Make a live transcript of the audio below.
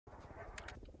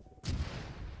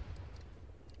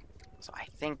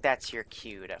think that's your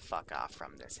cue to fuck off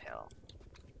from this hill.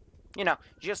 You know,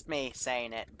 just me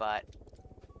saying it, but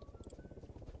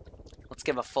let's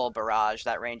give a full barrage.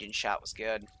 That ranging shot was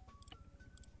good.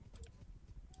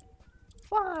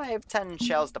 5, 10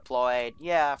 shells deployed.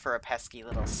 Yeah, for a pesky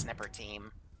little snipper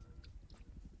team.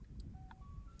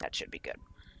 That should be good.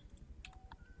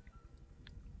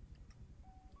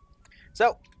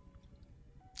 So,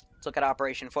 let's look at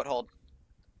Operation Foothold.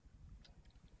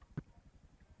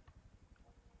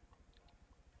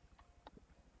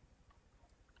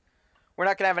 We're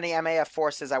not going to have any MAF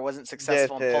forces. I wasn't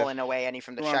successful in pulling away any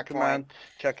from the checkpoint.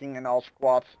 Checking in all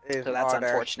squads is So that's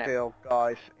unfortunate. Still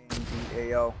guys in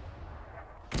the AO.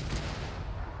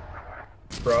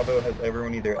 Bravo has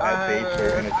everyone either at base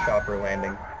or in a chopper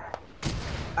landing.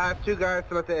 I have 2 guys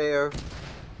still at the AO.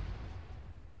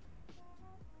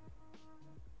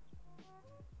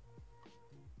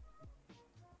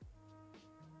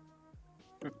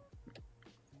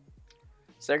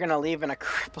 So they're going to leave in a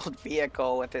crippled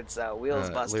vehicle with its wheels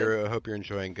busted. Liru, I hope you're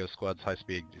enjoying Ghost Squad's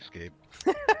high-speed escape.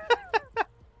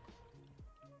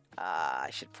 I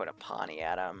should put a Pawnee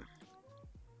at him.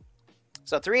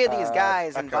 So 3 of these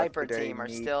guys in Viper team are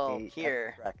still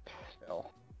here.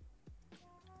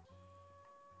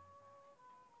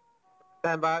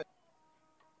 Stand by.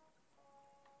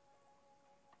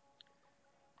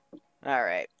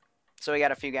 Alright. So we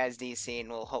got a few guys DC, and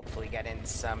we'll hopefully get in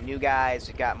some new guys.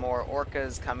 We've got more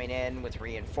orcas coming in with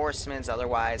reinforcements.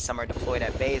 Otherwise, some are deployed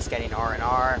at base getting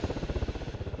R&R.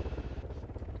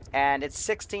 And it's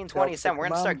 16:27. We're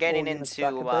going to start getting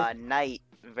into night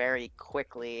very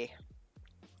quickly.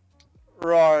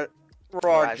 Roger,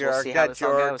 We'll get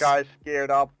your guys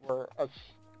geared up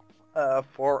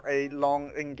for a long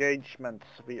engagement.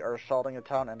 We are assaulting a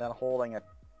town and then holding it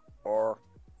for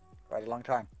quite a long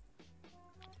time.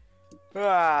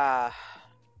 Might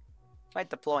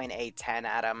deploy an A-10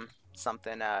 at him.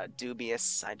 Something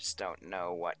dubious. I just don't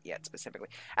know what yet specifically.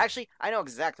 Actually, I know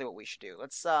exactly what we should do.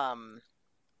 Let's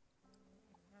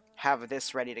have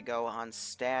this ready to go on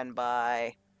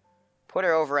standby. Put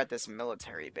her over at this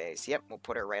military base. Yep, we'll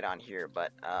put her right on here,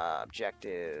 but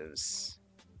objectives...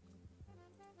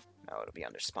 No, it'll be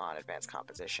under spawn, advanced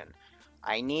composition.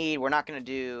 We're not going to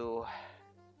do...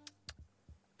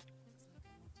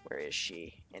 Where is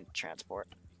she? In transport.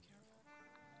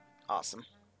 Awesome.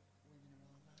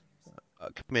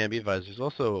 Command, be advised, there's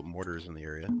also mortars in the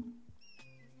area.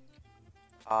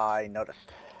 I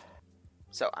noticed.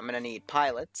 So, I'm going to need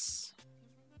pilots.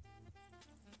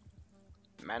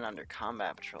 Men under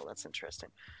combat patrol, that's interesting.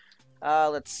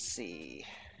 Let's see.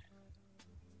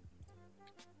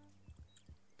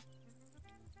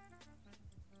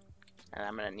 And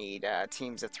I'm going to need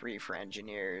teams of 3 for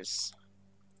engineers.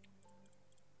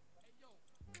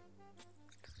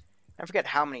 I forget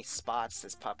how many spots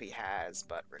this puppy has,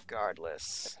 but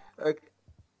regardless. Okay.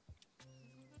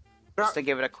 Just to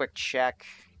give it a quick check.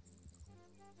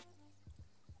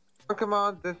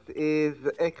 Command, this is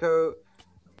Echo.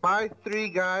 My 3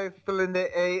 guys still in the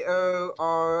AO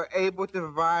are able to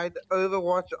provide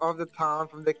overwatch of the town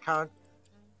from the count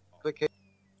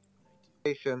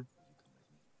location.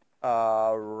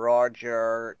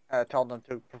 Roger. Tell them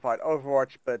to provide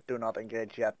overwatch, but do not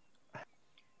engage yet.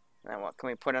 And what, can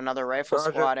we put another rifle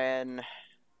squad in?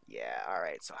 Yeah,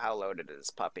 alright, so how loaded is this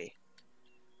puppy?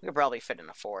 We could probably fit in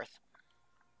a 4th.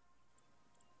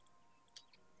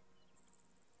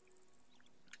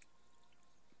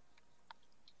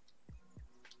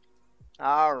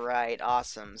 Alright,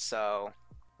 awesome. So,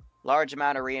 large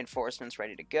amount of reinforcements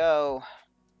ready to go.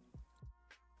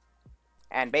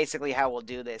 And basically how we'll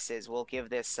do this is we'll give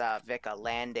this Vic a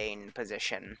landing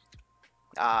position.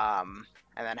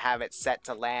 And then have it set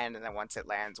to land, and then once it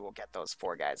lands, we'll get those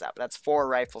 4 guys up. That's 4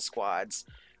 rifle squads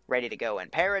ready to go in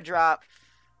paradrop.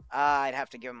 I'd have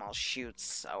to give them all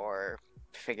shoots or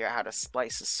figure out how to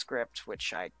splice a script,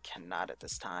 which I cannot at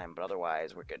this time, but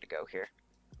otherwise we're good to go here.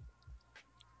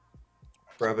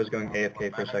 Bravo's going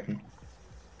AFK for a second.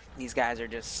 These guys are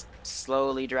just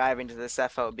slowly driving to this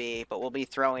FOB, but we'll be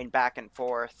throwing back and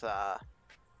forth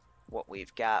what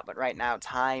we've got. But right now,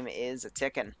 time is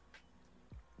a-ticking.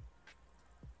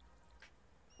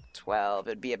 12.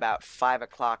 It'd be about 5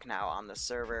 o'clock now on the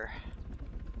server.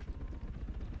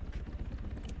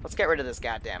 Let's get rid of this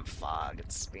goddamn fog.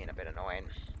 It's being a bit annoying.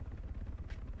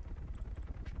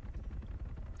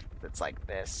 It's like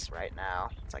this right now.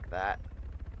 It's like that.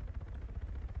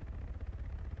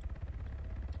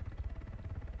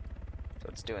 So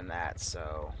it's doing that,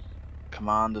 so...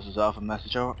 Command, this is Alpha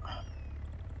message over.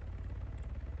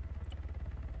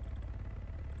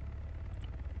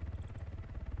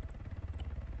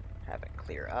 Have it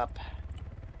clear up.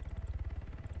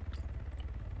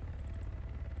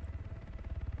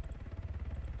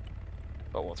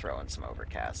 but we'll throw in some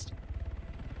overcast.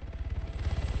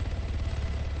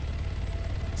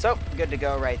 So, good to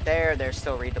go right there. They're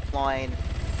still redeploying.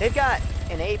 They've got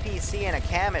an APC and a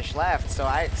Camish left, so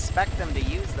I expect them to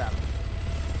use them.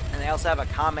 And they also have a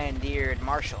commandeered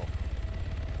Marshal.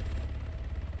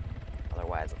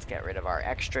 Otherwise, let's get rid of our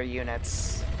extra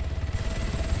units.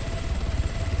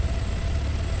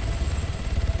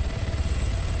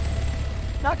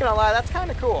 Not gonna lie, that's kind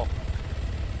of cool.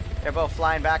 They're both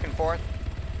flying back and forth.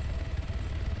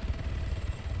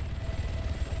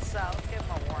 Let's give them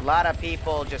a warning. A lot of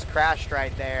people just crashed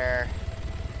right there.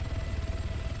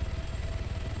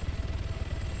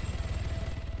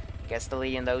 Guess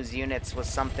deleting those units was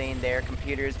something their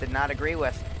computers did not agree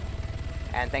with.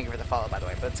 And thank you for the follow, by the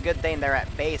way. But it's a good thing they're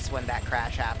at base when that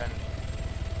crash happened.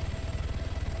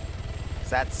 So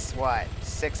that's, what,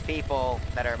 6 people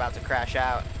that are about to crash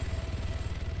out.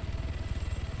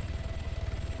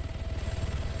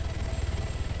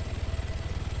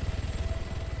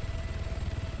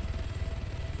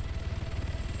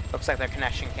 Looks like their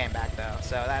connection came back though,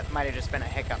 so that might have just been a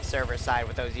hiccup server side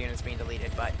with those units being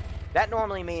deleted, but that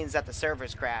normally means that the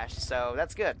servers crashed, so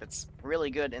that's good. That's really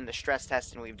good in the stress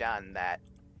testing we've done that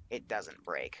it doesn't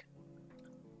break.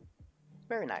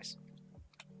 Very nice.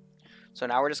 So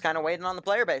now we're just kind of waiting on the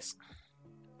player base.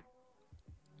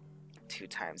 2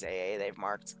 times AA they've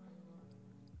marked.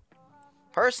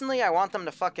 Personally, I want them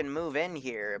to fucking move in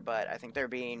here, but I think they're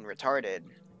being retarded.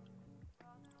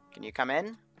 Can you come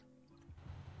in?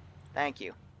 Thank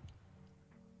you.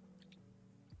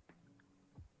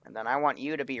 And then I want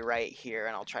you to be right here,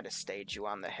 and I'll try to stage you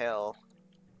on the hill.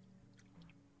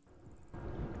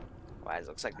 Wow, it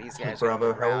looks like these guys are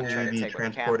Bravo, going how around will trying you to be take what they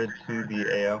can. transported to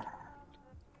the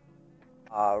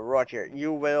AO? Roger.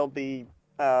 You will be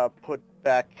put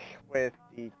back with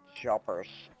the choppers.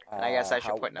 And I guess I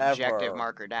should put an objective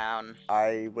marker down.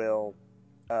 I will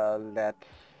let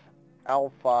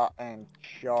Alpha and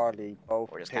Charlie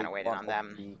both We're just kind of waiting on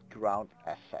them. The ground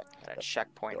assets. Got a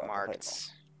checkpoint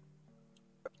marked.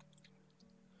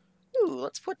 Ooh,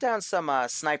 let's put down some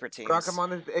sniper teams.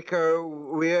 Crocomon is Echo.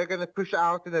 We are gonna push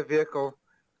out in a vehicle.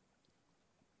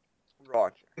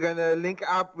 Roger. We're gonna link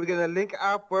up. We're gonna link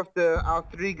up with our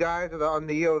 3 guys that are on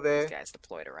the hill there. These guys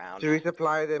deployed around. To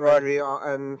resupply them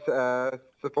and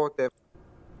support them.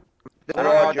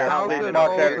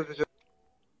 Roger.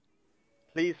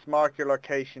 Please mark your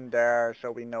location there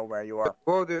so we know where you are.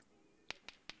 Will do.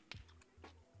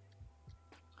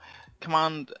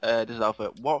 Command, this is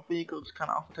Alpha. What vehicles can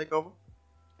Alpha take over?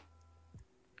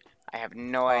 I have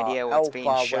no idea what's Alpha being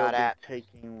will shot be at.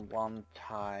 Taking 1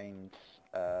 times.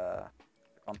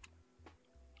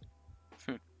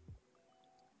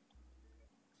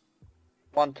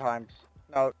 1 times.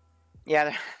 No.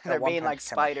 Yeah, they're one being times like chemist.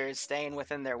 spiders, staying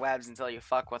within their webs until you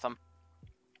fuck with them.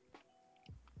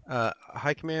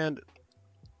 High Command,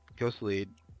 Ghost Lead,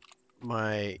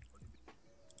 my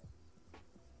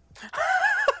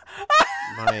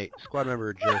squad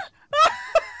member just...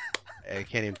 I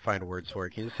can't even find words for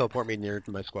it. Can you just teleport me near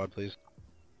to my squad, please?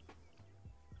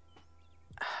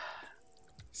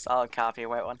 Solid copy,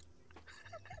 white one.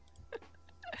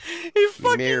 He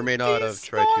You may or may not have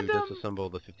tried to despawned him. disassemble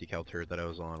the 50 cal turret that I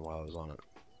was on while I was on it.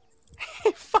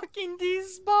 He fucking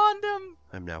despawned him!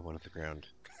 I'm now one with the ground.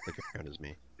 The ground is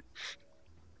me.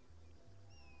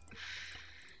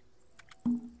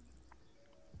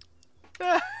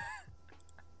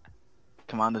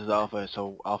 Command, this is Alpha.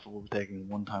 So Alpha will be taking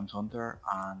 1 times Hunter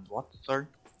and what? Sorry.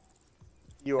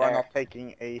 You are not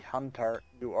taking a hunter.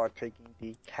 You are taking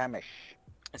the Camish.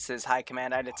 This is High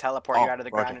Command. I had to teleport you out of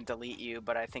the ground and delete you,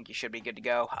 but I think you should be good to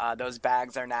go. Those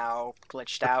bags are now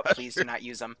glitched out. Please do not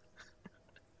use them.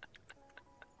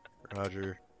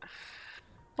 Roger.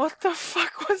 What the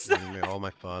fuck was that? Giving me all my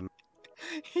fun.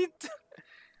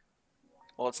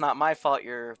 Well, it's not my fault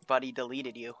your buddy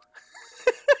deleted you.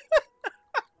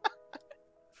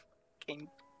 King.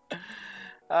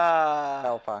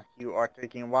 Alpha, you are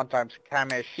taking 1 times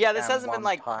Camish. Yeah, this and hasn't been 1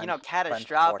 like, times catastrophic.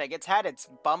 transport. It's had its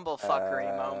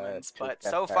bumblefuckery moments, to but get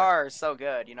so there. far, so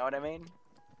good, you know what I mean?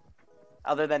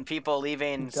 Other than people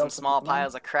leaving some small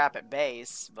piles of crap at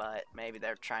base, but maybe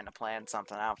they're trying to plan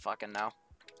something, I don't fucking know.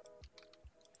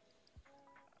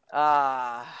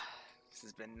 This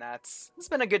has been nuts. It's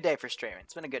been a good day for streaming.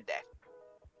 It's been a good day.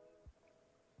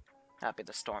 Happy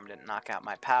the storm didn't knock out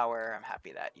my power. I'm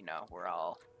happy that, we're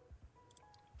all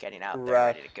getting out there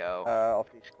ready to go. Of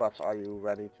these squads, are you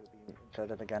ready to be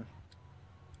inserted again?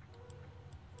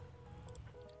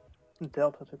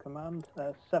 Delta to command.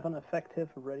 7 effective,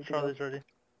 ready to go. Charlie's ready.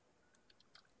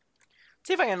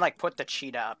 See if I can, put the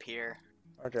cheetah up here.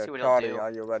 Okay, See what it'll Charlie, do.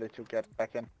 are you ready to get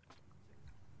back in?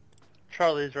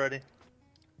 Charlie's ready.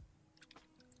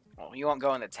 Well, you won't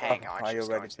go in the tank. I'll Are actually you just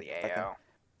go ready into to the attack him? AO.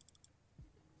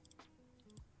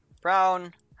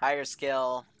 Prone, higher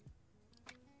skill.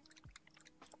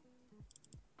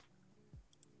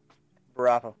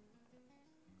 Bravo.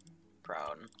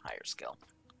 Prone, higher skill.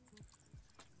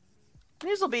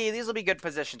 These will be good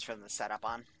positions for them to set up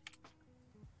on.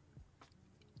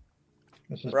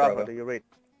 This is Bravo, Bravo. do you read?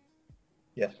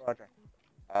 Yes. Roger.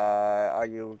 Are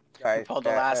you guys Pulled the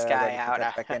last guy ready to out.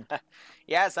 get back in?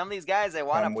 Yeah, some of these guys they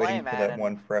want to I'm play, waiting man. for that and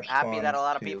one fresh happy spawn that a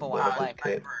lot of to people load want to up his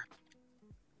play. kit.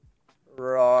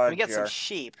 Roger. Let me get some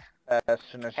sheep. As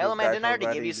soon as Hello, you man, guys didn't I are already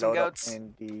give ready, you some load up goats?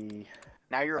 in the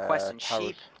Now you're requesting towers.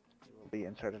 sheep. You will be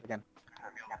inserted again.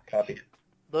 Copy.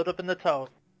 Load up in the tower.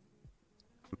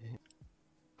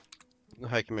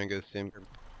 High command goes team. Or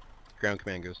ground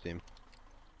command goes team.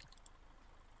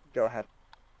 Go ahead.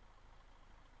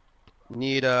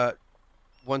 Need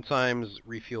 1 times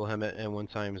refuel helmet and 1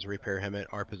 times repair helmet.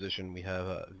 Our position, we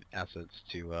have assets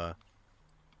to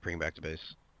bring back to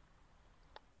base.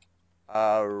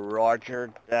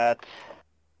 Roger that.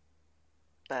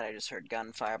 That I just heard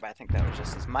gunfire, but I think that was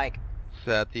just his mic.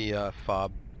 Set the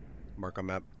fob mark on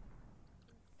map.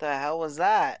 The hell was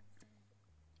that?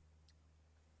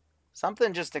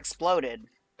 Something just exploded.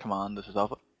 Command, this is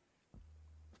Alpha.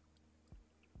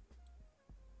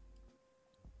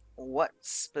 What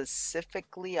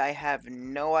specifically? I have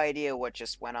no idea what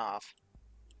just went off.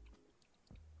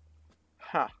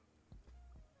 Huh.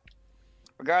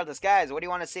 Regardless, guys, what do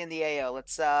you want to see in the AO?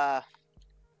 Let's,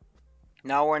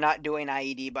 No, we're not doing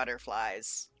IED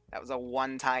butterflies. That was a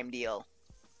one-time deal.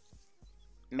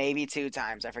 Maybe 2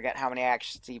 times. I forget how many I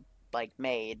actually, like,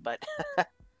 made, but...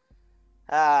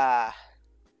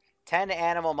 10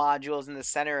 animal modules in the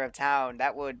center of town.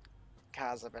 That would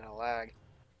cause a bit of lag.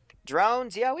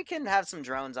 Drones? Yeah, we can have some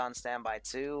drones on standby,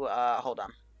 too. Hold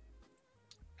on.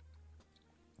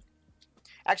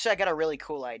 Actually, I got a really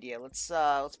cool idea. Let's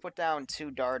put down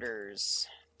 2 darters.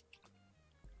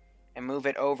 And move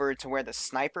it over to where the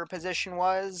sniper position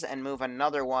was, and move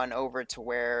another one over to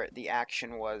where the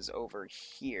action was over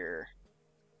here.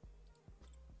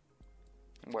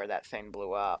 Where that thing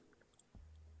blew up.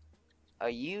 A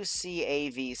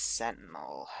UCAV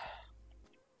Sentinel.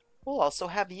 We'll also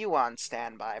have you on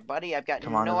standby, buddy. I've got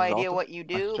no idea what you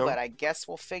do, but I guess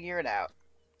we'll figure it out.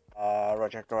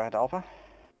 Roger, go ahead, Alpha.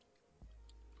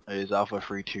 Is Alpha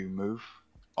free to move?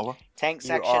 Over. Tank You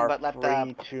section, are but let free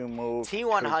the to move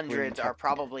T100s are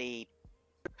probably...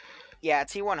 Yeah,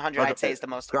 T100 I'd say is the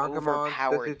most Ground command,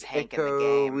 overpowered this is tank in the Echo.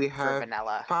 game We for have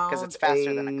vanilla, because it's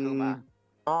faster than Akuma.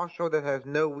 Marshal that has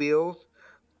no wheels.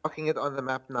 Marking it on the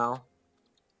map now.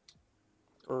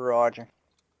 Roger.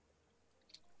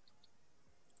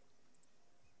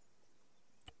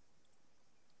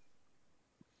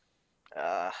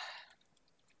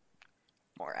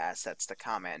 More assets to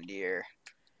commandeer.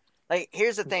 Like,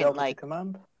 here's the thing, Delta to like...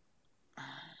 command.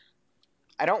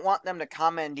 I don't want them to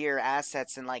commandeer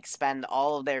assets and, like, spend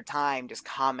all of their time just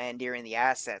commandeering the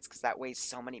assets, because that wastes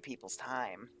so many people's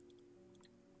time.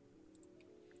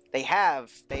 They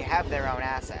have their own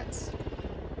assets.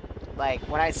 Like,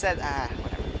 when I said,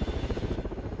 whatever.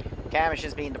 Kamish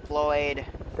is being deployed.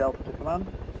 Delta to command.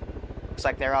 Looks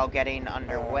like they're all getting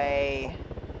underway.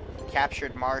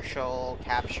 Captured Marshall,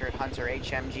 captured Hunter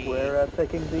HMG. We're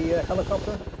taking the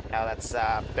helicopter. No, that's,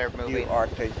 they're moving. You are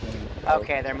taking...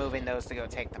 Okay, they're moving those to go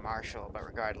take the Marshall, but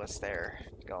regardless, they're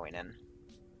going in.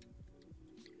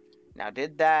 Now,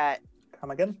 did that...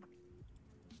 Come again?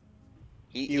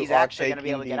 He's actually going to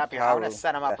be able to get up here. I'm going to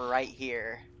set him up right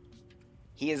here.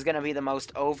 He is going to be the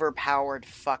most overpowered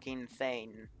fucking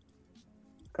thing.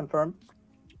 Confirmed.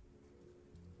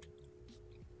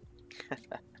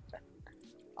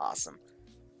 Awesome.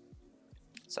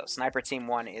 So, Sniper Team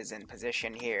 1 is in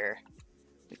position here.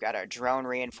 We've got our drone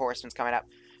reinforcements coming up.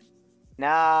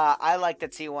 Nah, I like the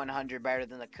T100 better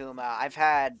than the Kuma. I've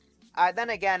had... then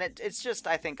again, it's just,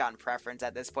 I think, on preference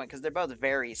at this point, because they're both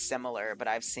very similar, but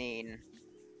I've seen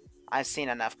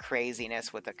enough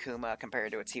craziness with the Kuma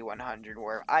compared to a T100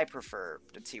 where I prefer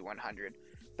the T100,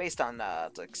 based on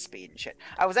the like, speed and shit.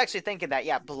 I was actually thinking that,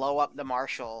 yeah, blow up the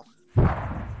Marshall.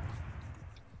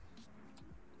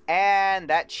 And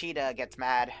that cheetah gets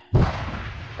mad.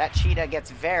 That cheetah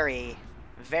gets very,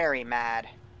 very mad.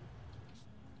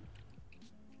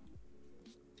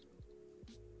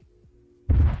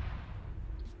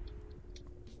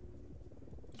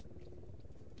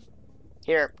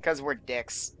 Here, because we're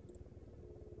dicks.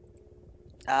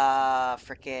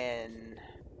 Frickin'...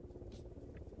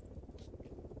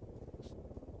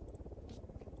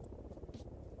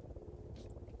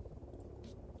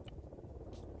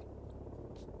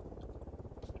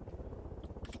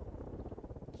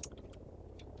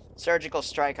 Surgical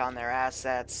strike on their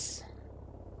assets.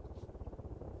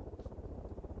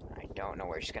 I don't know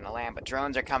where she's gonna land, but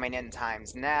drones are coming in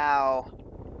times now.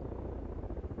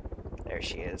 There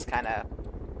she is, kind of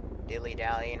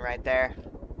dilly-dallying right there.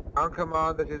 On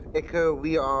command, this is Echo.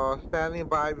 We are standing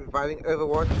by, providing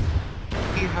overwatch.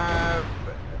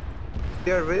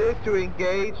 They're ready to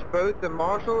engage both the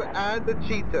Marshal and the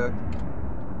Cheetah.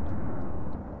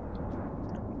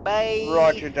 Bye!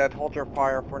 Roger that, hold your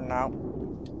fire for now.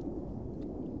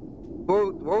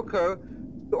 Volko,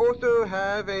 we also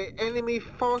have an enemy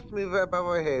fast mover above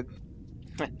our heads.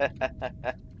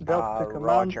 Delta to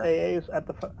command, Roger. AA is at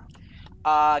the...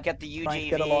 Get the Trying to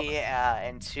get a lock. UGV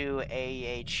and 2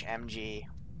 AHMG.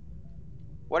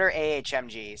 What are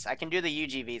AHMGs? I can do the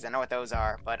UGVs, I know what those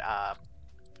are, but I'm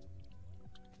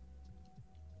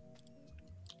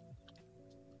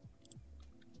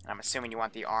assuming you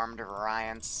want the armed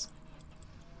variants.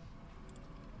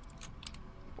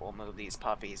 We'll move these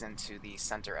puppies into the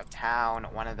center of town.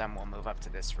 One of them will move up to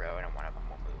this road, and one of them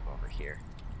will move over here.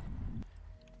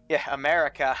 Yeah,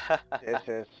 America. This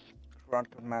is front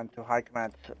command to high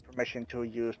command. Permission to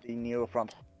use the new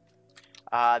front.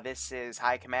 This is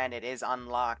high command. It is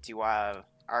unlocked. You are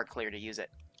clear to use it.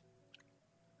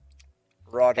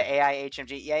 Roger. The AI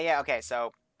HMG. Yeah. Okay.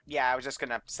 So yeah, I was just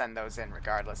gonna send those in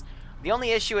regardless. The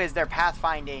only issue is their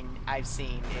pathfinding I've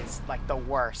seen is like the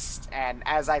worst, and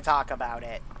as I talk about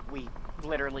it, we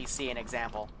literally see an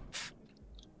example.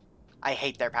 I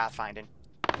hate their pathfinding.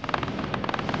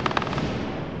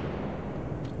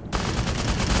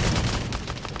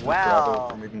 Bravo, Well,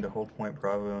 we're moving to hold point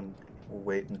Bravo, and we'll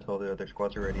wait until the other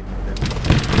squads are ready to move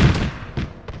in.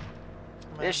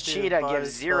 this cheetah gives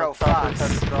 0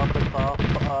 fucks. Drop us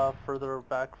off further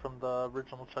back from the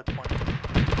original checkpoint.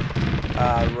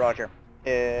 Roger.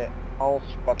 All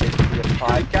spots to the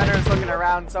side. Gunner's looking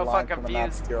around so Line fucking from the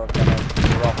map, confused. You're gonna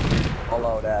drop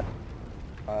below that.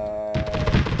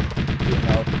 You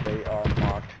know they are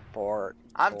marked for...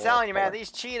 I'm for telling you, man, cover.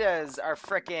 these cheetahs are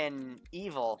frickin'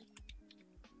 evil.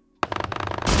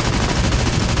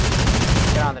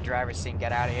 Get on the driver's seat and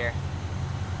get out of here.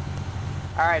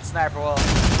 Alright, Sniper Wolf.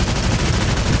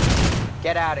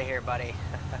 Get out of here, buddy.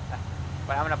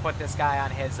 But I'm gonna put this guy on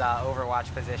his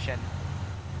Overwatch position.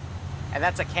 And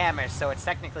that's a Camish, so it's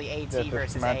technically AT This is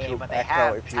versus meant AA, to but they echo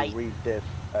have if you tight. read this,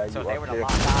 So you if they are were to clear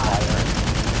lock to on. fire.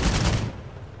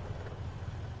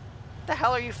 What the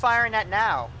hell are you firing at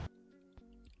now?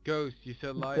 Ghost, you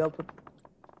said live. Delta...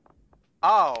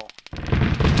 Oh.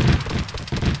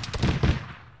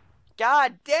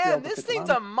 God damn, Delta this to thing's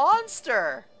command. a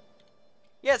monster!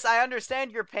 Yes, I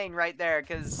understand your pain right there,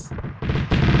 because...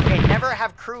 Okay, never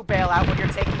have crew bail out when you're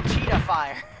taking cheetah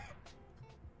fire.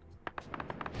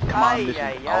 Come on, this is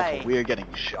Aye. Alpha. We're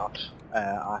getting shot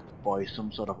at by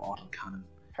some sort of autocannon.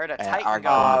 Heard a Titan our go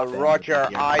guy- off. Roger,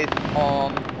 at the end. eyes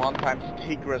on 1x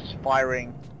Tigris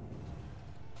firing.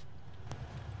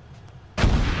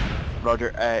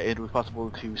 Roger, it was possible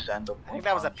to send up... I think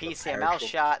that was a one times the PCML repair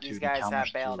shot. to These the guys have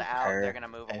cameras bailed to out. They're repair, gonna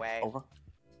move away. Over.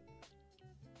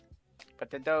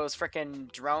 But did those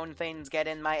frickin' drone things get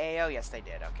in my AO? Yes, they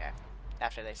did. Okay.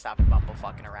 After they stopped bumble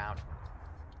fucking around.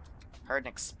 Heard an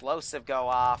explosive go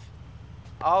off.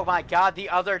 Oh my god, the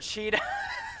other cheetah.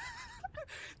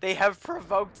 They have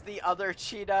provoked the other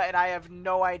cheetah, and I have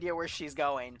no idea where she's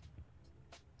going.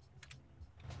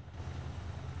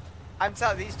 I'm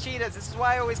telling these cheetahs, this is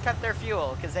why I always cut their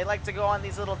fuel, because they like to go on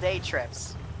these little day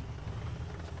trips.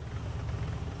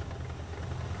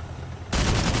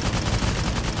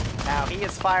 Now, he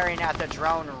is firing at the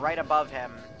drone right above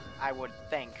him, I would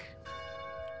think.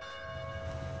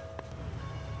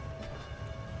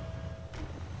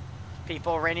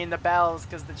 People ringing the bells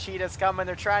because the cheetah's coming.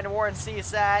 They're trying to warn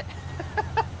CSAT.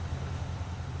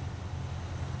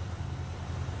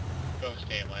 Ghost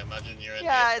game, I imagine you're in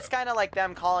Yeah, the it's kind of like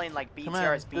them calling like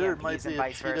BTRs there might BMPs be and a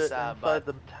vice cheetah versa, inside but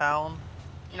the town.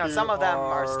 you know, to some of them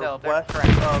are our still they're west correct.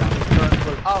 of the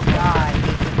current Oh god.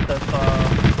 that's,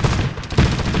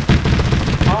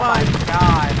 Oh my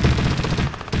god.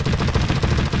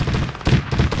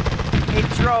 It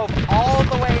drove all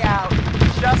the way out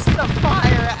just to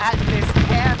fire at this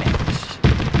damage.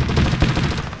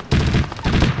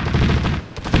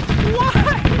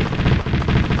 Why?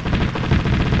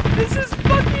 This is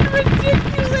fucking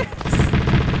ridiculous.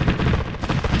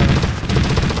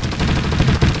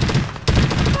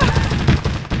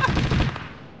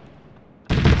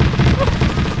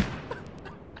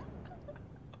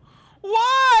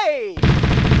 Why?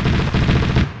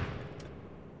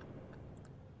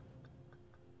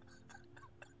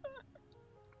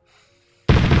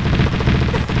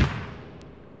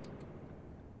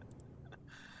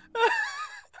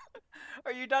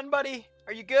 done, buddy?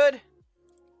 Are you good?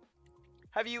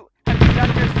 Have you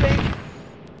done your thing?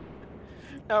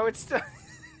 No, it's still...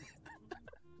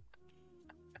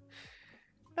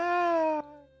 I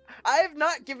have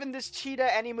not given this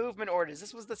cheetah any movement orders.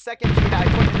 This was the second cheetah I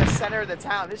put in the center of the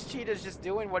town. This cheetah's just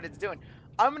doing what it's doing.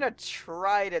 I'm gonna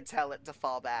try to tell it to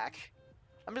fall back.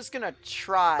 I'm just gonna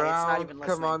try. It's not even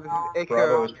listening. Come on, this is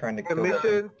Bravo Echo. is trying to The kill them.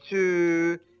 mission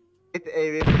to get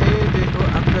a repair vehicle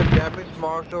after damaged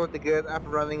Marshall to get up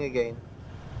and running again.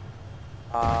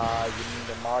 You mean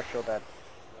the marshal that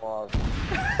was...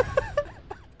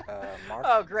 marked?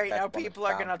 Oh great, That now one is people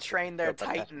are down. gonna train their Yep,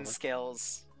 that's Titan one.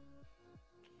 skills.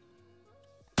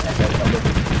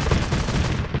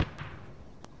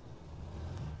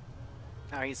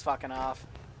 Oh, he's fucking off.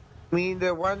 I mean,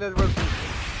 the one that was...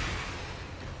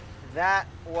 That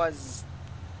was...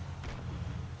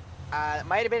 it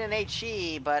might have been an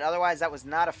HE, but otherwise that was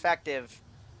not effective.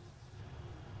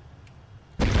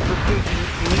 You need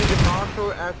the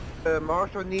Marshall as the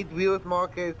Marshall need wheels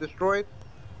marker is destroyed.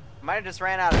 Might have just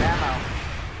ran out of ammo.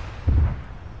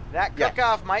 That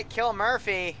cook-off might kill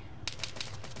Murphy.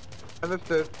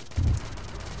 Understood.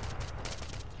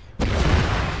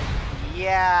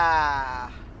 Yeah.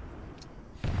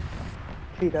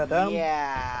 Cheetah down.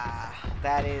 Yeah.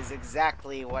 That is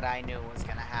exactly what I knew was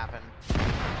gonna happen.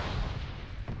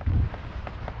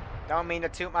 Don't mean to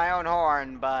toot my own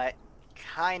horn, but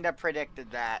kinda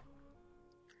predicted that.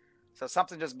 So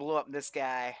something just blew up this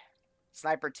guy.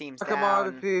 Sniper team's Come on,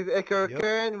 down. this is Echo. Yep.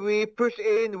 Can we push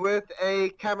in with a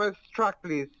camera truck,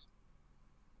 please?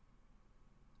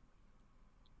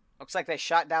 Looks like they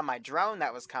shot down my drone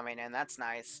that was coming in. That's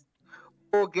nice.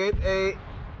 Or get a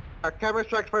camera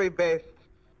truck for a base.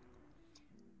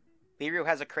 Liru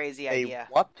has a crazy idea.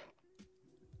 A what?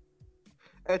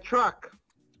 A truck.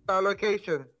 Our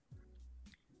location.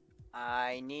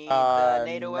 I need the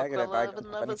NATO negative, I don't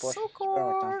equivalent have of any a forces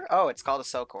Sokor. Oh, it's called a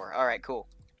Sokor. Alright, cool.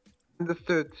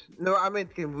 Understood. No, I mean,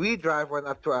 can we drive one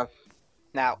up to us?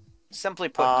 Now, simply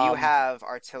put, do you Um, have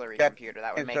artillery get computer?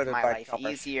 That would make inserted my by life choppers.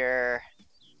 easier.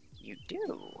 You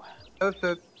do.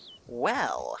 Understood.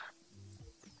 Well,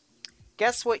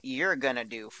 guess what you're gonna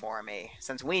do for me?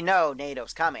 Since we know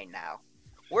NATO's coming now.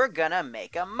 We're gonna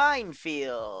make a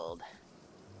minefield.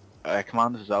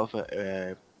 Command, this is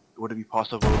Alpha. Would it be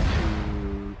possible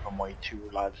to, for my two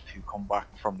lads to come back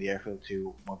from the airfield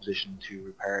to my position to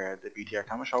repair the BTR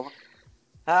camera shovel?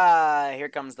 Ah, here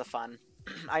comes the fun.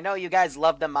 I know you guys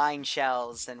love the mine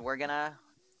shells, and we're gonna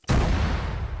do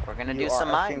some You are asking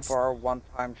mines. for one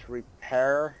times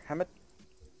repair, Hammett?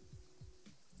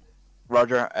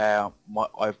 Roger, I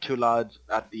have two lads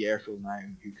at the airfield now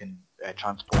who can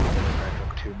transport the repair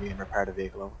truck to me and repair the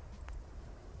vehicle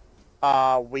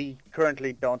over. We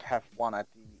currently don't have one at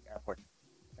the airport.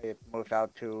 It moved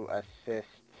out to assist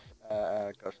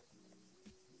Ghost.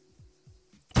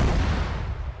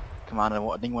 Command,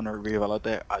 I think when I really well out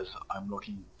there, as I'm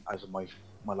looking, as my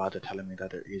lads are telling me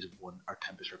that there is one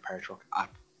Tempest repair truck at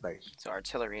base. So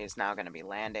artillery is now gonna be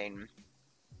landing.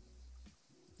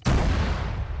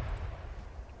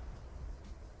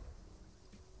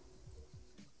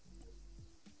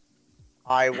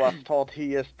 I was told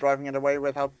he is driving it away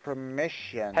without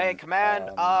permission. Hey, command.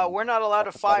 We're not allowed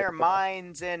to that's about fire it.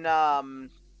 mines in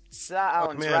sounds,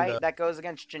 command, right? That goes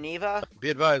against Geneva. Be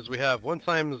advised, we have one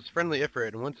times friendly Ifrit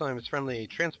and one times friendly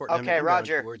transport. Okay, inbound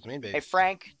Roger. Towards main base. Hey,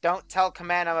 Frank, don't tell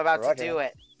command I'm about to Roger. do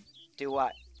it. Do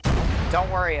what? Don't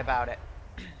worry about it.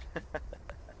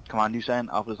 Command, you saying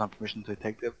Alpha does not have permission to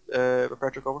take the repair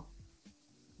truck over?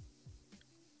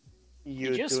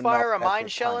 You just do fire not a have mine the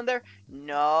shell time. in there?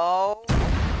 No.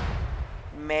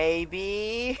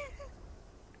 Maybe.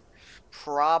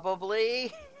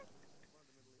 Probably.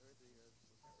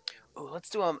 Ooh, let's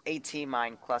do an AT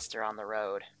mine cluster on the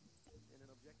road.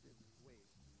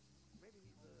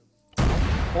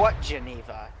 What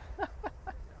Geneva?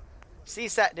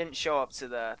 CSAT didn't show up to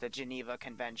the Geneva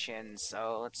convention,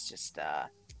 so let's just yeah,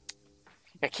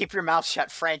 keep your mouth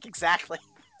shut, Frank. Exactly.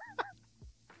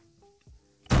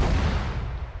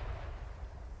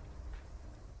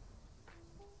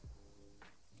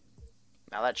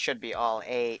 Now that should be all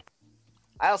 8.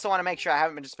 I also want to make sure I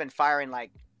haven't just been firing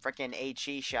like frickin'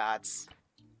 HE shots.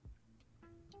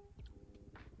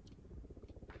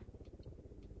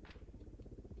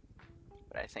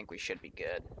 But I think we should be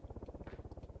good.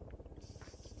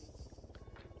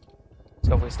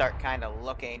 So if we start kind of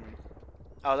looking...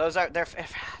 Oh, those are... They're...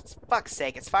 Fuck's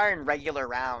sake, it's firing regular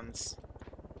rounds.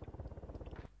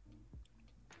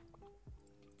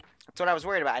 That's what I was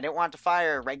worried about. I didn't want to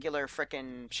fire regular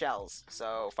frickin' shells.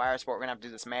 So, Fire Sport, we're gonna have to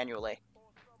do this manually.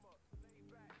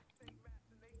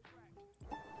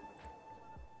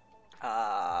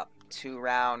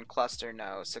 2-round cluster,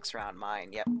 no. 6-round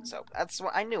mine, yep. So that's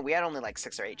what I knew. We had only like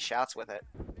 6 or 8 shots with it.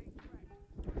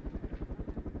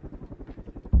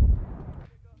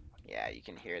 Yeah, you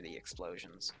can hear the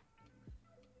explosions.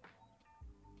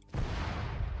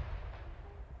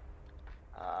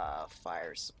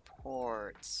 Fire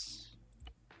supports.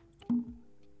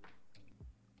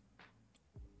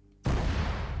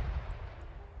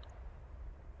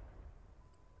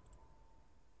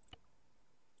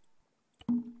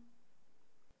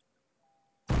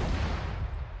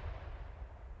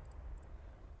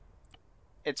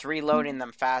 It's reloading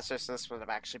them faster, so this would have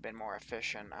actually been more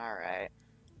efficient. Alright.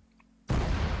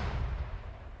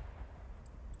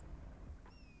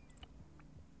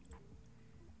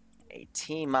 A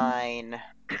T-mine.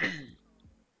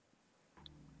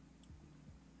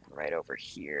 Right over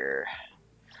here.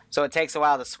 So it takes a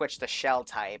while to switch the shell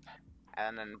type.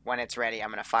 And then when it's ready, I'm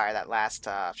going to fire that last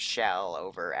shell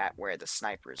over at where the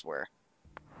snipers were.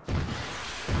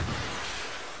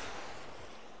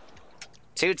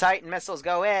 2 Titan missiles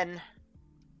go in.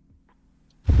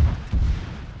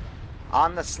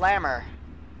 On the slammer.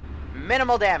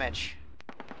 Minimal damage.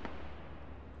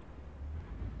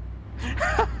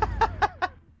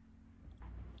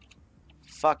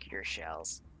 Fuck your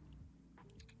shells.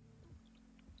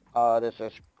 This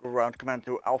is ground command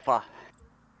to Alpha.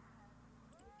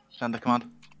 Send the command.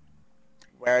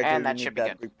 Where And do that you should need be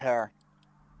that good. repair?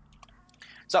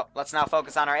 So, let's now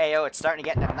focus on our AO. It's starting to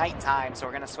get into nighttime, so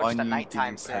we're going to switch to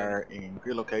nighttime soon. repair in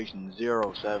grid location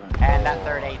 07. And that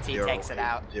third AT takes it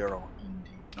out. 0 in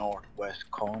the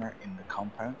northwest corner in the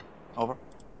compound. Over.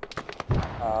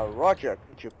 Roger,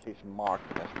 could you please mark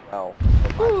as well?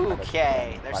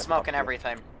 Okay, they're smoking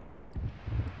everything.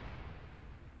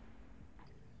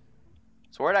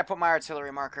 So where did I put my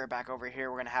artillery marker? Back over here.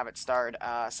 We're going to have it start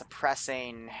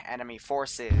suppressing enemy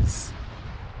forces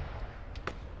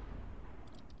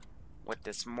with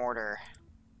this mortar.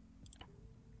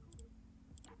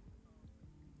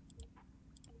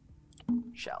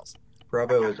 Shells.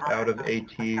 Bravo is out of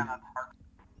AT.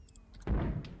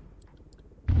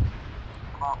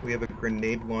 We have a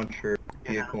grenade launcher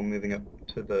vehicle moving up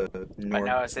to the north. But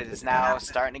notice it is now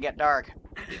starting to get dark.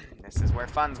 This is where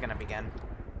fun's going to begin.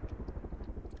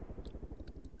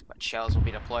 But shells will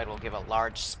be deployed. We'll give a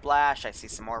large splash. I see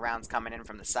some more rounds coming in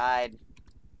from the side.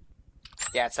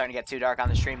 Yeah, it's starting to get too dark on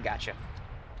the stream. Gotcha.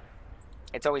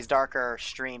 It's always darker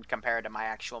streamed compared to my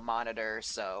actual monitor,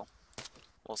 so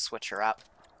we'll switch her up.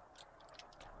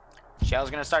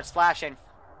 Shell's going to start splashing.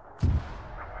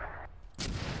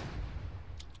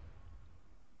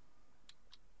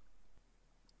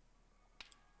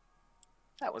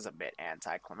 That was a bit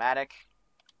anticlimactic.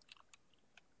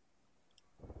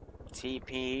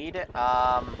 TP'd.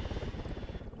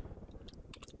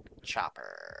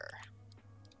 Chopper.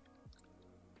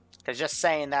 Because just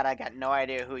saying that, I got no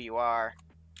idea who you are.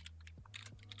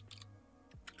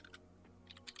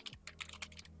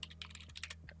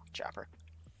 Chopper.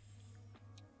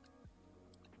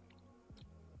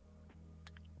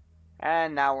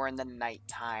 And now we're in the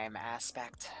nighttime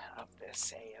aspect of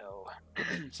this AO.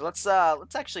 So let's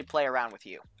actually play around with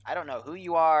you. I don't know who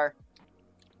you are,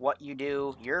 what you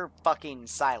do. You're fucking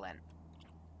silent.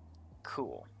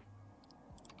 Cool.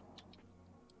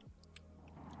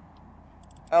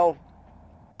 Oh.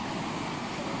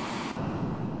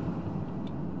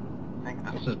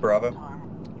 This is Bravo.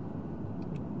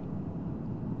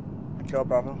 Go,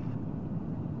 Bravo.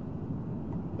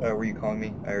 Were you calling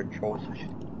me? I heard trolls.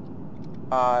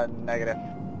 Negative.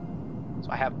 So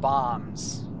I have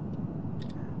bombs.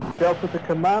 Delta to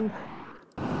command.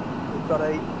 We've got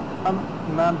a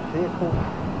unmanned vehicle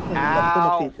in the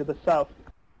vicinity to the south.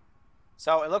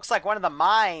 So it looks like one of the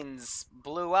mines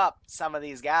blew up some of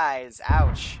these guys.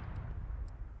 Ouch.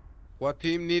 What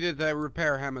team needed that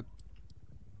repair, Hammett?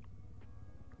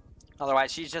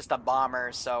 Otherwise, she's just a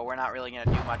bomber, so we're not really going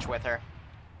to do much with her.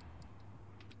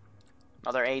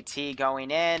 Another AT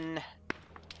going in.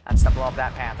 That's to blow up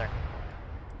that Panther.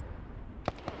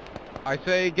 I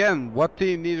say again, what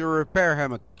team needed a repair,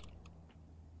 Hammett?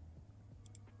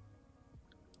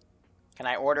 Can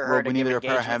I order her to give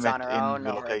engagements on her own,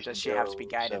 or location does she have to be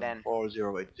guided in?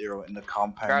 4080 in the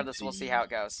compound. Regardless, we'll see how it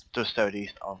goes. Just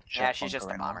southeast of Yeah, she's just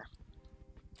a bomber.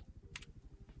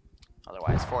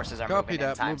 Otherwise, forces are moving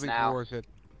in times now. Towards it.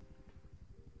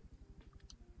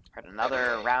 Heard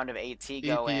another round of AT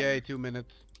go in. ETA 2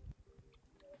 minutes.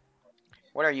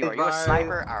 What are you? Are you a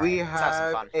sniper? All right, we let's have some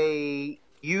have fun. a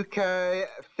UK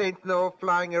Sentinel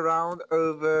flying around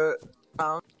over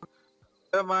town.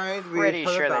 Never mind, Pretty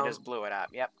sure they just blew it up.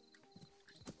 Yep.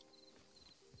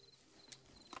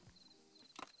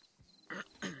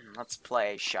 Let's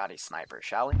play Shoddy Sniper,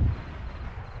 shall we?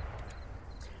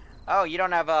 Oh, you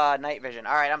don't have night vision.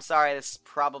 Alright, I'm sorry. This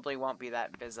probably won't be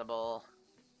that visible.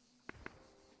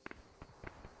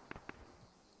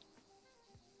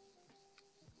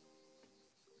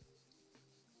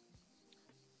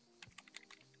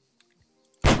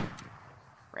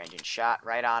 Ranging shot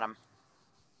right on him.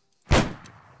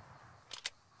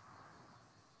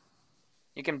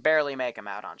 You can barely make him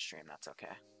out on stream. That's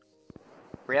okay.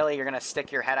 Really? You're going to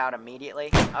stick your head out immediately?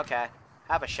 Okay.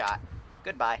 Have a shot.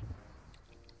 Goodbye.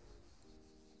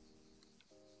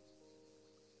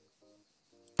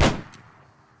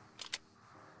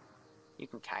 You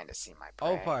can kind of see my prey.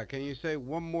 Alpha, can you say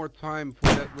one more time for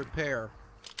that repair?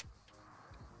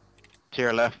 To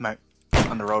your left, mate.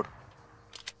 On the road.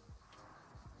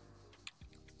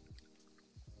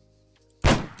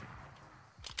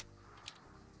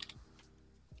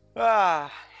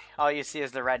 Ah, all you see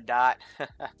is the red dot.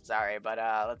 Sorry, but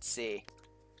let's see.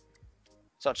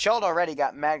 So Chilled already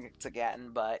got megs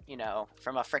again, but you know,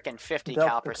 from a freaking 50 Delta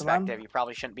cal perspective, command. you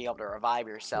probably shouldn't be able to revive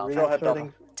yourself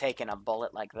Reinserting. taking a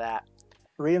bullet like that.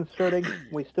 Reinserting.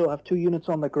 We still have 2 units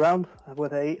on the ground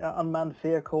with a unmanned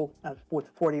vehicle and with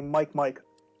 40 Mike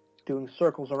doing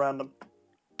circles around them.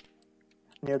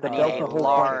 Near the I need Delta a hold point.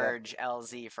 large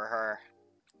LZ for her.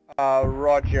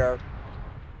 Roger.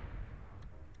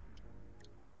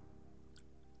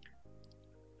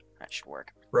 That should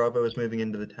work. Bravo is moving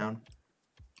into the town.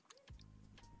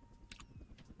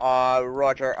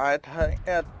 Roger. I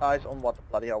had eyes on what the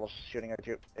bloody hell was shooting at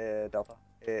you, Delta.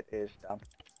 It is down.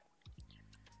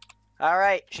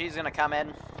 Alright, she's gonna come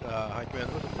in. Hi,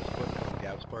 command. Wasn't this quick on the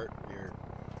Gab's part? You're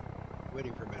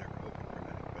waiting for a minute, or hoping for a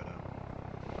minute,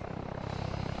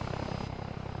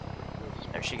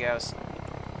 but There she goes.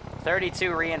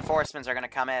 32 reinforcements are gonna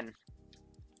come in.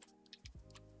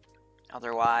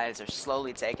 Otherwise, they're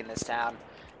slowly taking this town.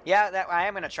 Yeah, I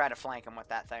am gonna try to flank them with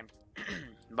that thing.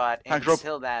 But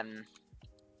until then,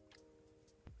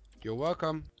 You're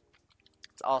welcome.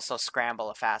 let's also scramble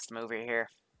a fast mover here.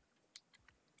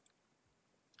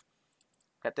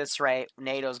 At this rate,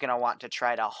 NATO's going to want to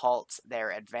try to halt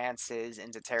their advances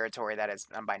into territory that is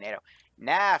owned by NATO.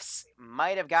 NAFs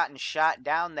might have gotten shot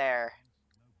down there.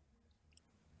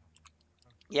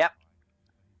 Yep.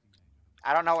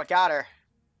 I don't know what got her.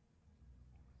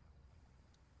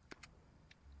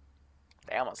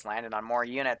 They almost landed on more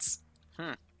units.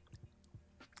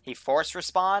 He force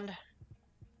respawned?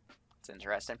 That's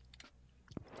interesting.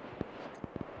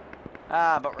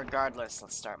 But regardless,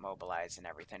 let's start mobilizing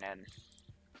everything in.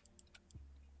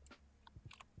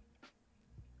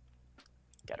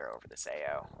 Get her over this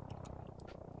AO.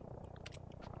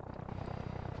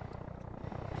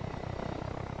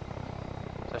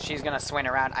 So she's gonna swing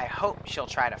around. I hope she'll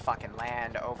try to fucking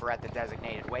land over at the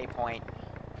designated waypoint.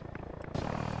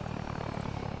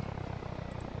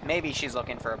 Maybe she's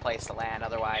looking for a place to land,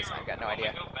 otherwise I've got no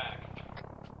idea.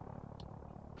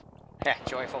 Yeah,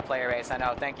 joyful player base, I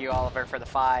know. Thank you, Oliver, for the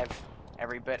 5.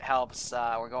 Every bit helps.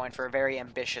 We're going for a very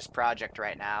ambitious project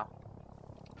right now.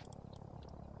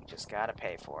 We just gotta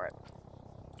pay for it.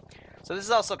 So this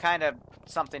is also kind of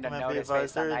something to notice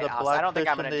based on night ops. I don't think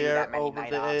I'm gonna do that many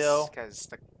night ops, because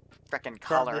the frickin'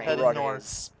 coloring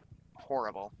is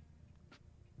horrible.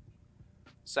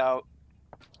 So,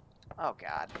 oh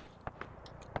god.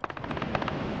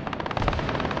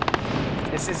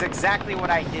 This is exactly what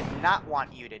I did not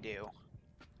want you to do.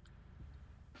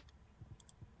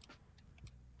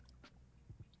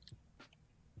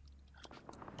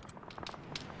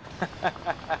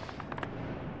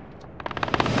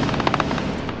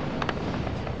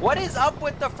 What is up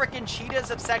with the frickin' cheetah's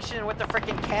obsession and with the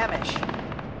frickin' Camish?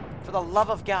 For the love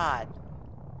of God.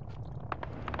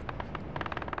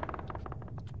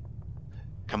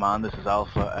 Command, this is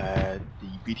Alpha. The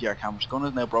BTR camera's gun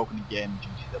is now broken again due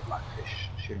to the blackfish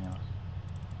shooting at us.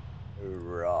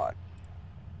 Right.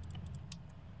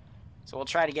 So we'll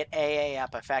try to get AA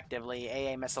up effectively.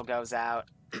 AA missile goes out.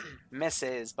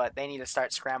 Misses, but they need to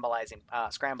start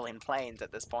scrambling planes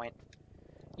at this point.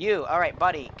 You, alright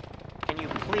buddy, can you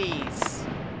please...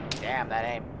 Damn, that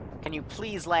aim. Can you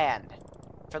please land?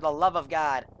 For the love of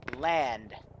God,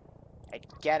 land. And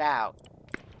get out.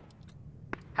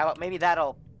 How about maybe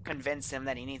that'll convince him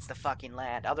that he needs to fucking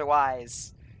land.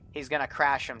 Otherwise, he's gonna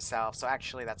crash himself. So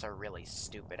actually, that's a really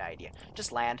stupid idea.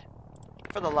 Just land.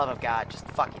 For the love of God, just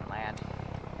fucking land.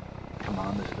 Come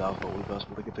on, this is Alpha. We've got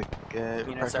to get the...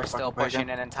 Units are still pushing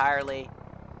in entirely.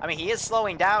 I mean, he is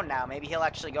slowing down now. Maybe he'll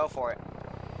actually go for it.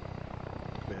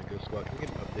 Man, go squad. Can we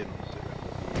get an update on the sit rep?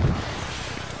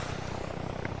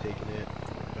 Taking it.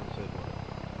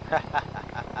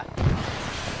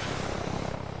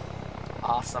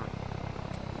 Awesome.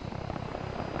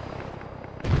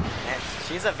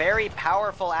 She's a very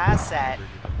powerful asset.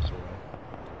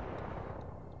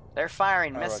 They're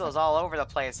firing missiles all over the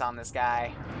place on this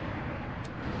guy.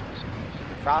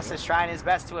 Frost is trying his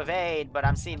best to evade, but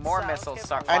I'm seeing more missiles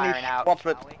start firing out. Any spots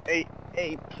with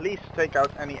A, please take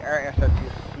out any areas that you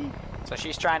see. So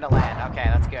she's trying to land. Okay,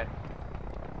 that's good.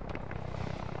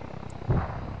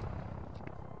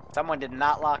 Someone did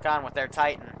not lock on with their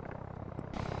Titan.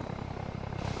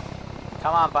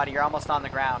 Come on, buddy, you're almost on the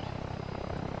ground.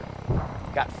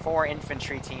 Got 4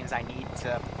 infantry teams I need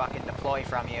to fucking deploy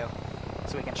from you,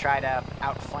 so we can try to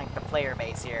outflank the player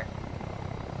base here.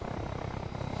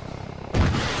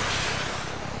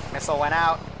 Missile went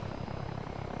out.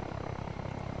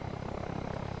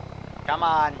 Come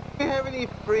on. Do you have any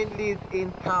friendlies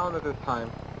in town at this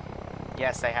time?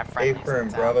 Yes, they have friendlies Affirm,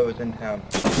 in town. Bravo is in town.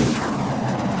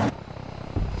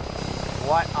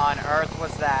 What on earth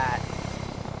was that?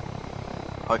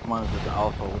 High Command, this is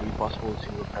Alpha. Would it be possible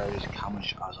to repair this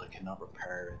Kamish as I cannot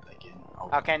repair it again?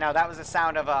 Okay, no, that was the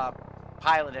sound of a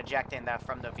pilot ejecting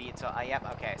from the V2.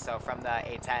 Yep, okay, so from the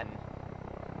A10.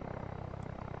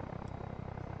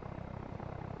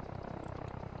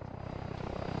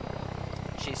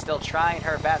 She's still trying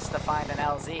her best to find an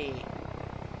LZ.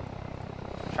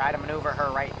 Try to maneuver her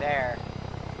right there.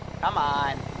 Come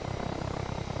on.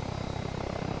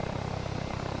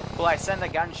 Will I send the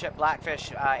gunship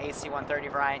Blackfish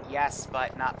AC-130 variant? Yes,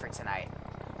 but not for tonight.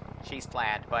 She's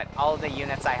planned, but all of the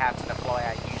units I have to deploy,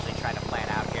 I usually try to plan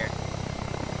out here.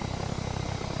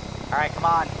 Alright, come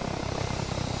on.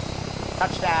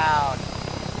 Touchdown.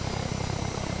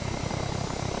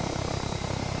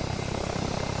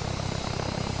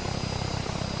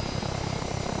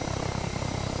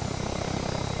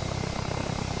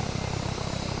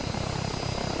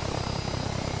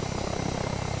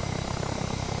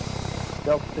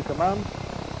 Delta to command.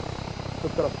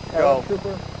 We've got a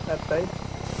paratrooper at base.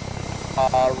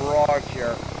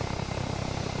 Roger.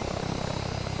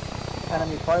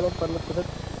 Enemy pilot by the looks of it.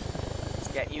 Let's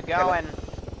get you going.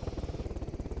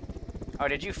 Oh,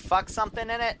 did you fuck something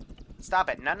in it? Stop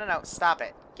it. No, no, no. Stop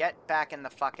it. Get back in the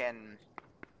fucking...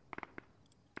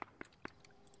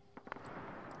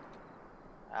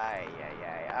 Ay, ay,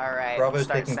 ay. Alright, Bravo's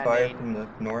start taking sending... fire from the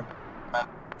north.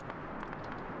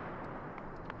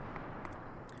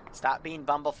 Stop being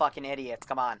bumble-fucking idiots.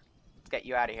 Come on. Let's get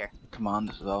you out of here. Command,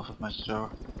 this is Alpha. Message over.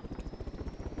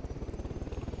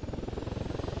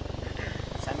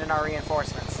 Send in our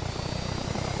reinforcements.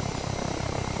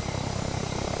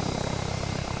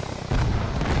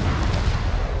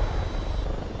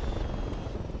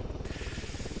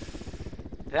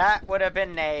 That would have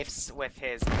been Nafes with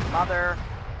his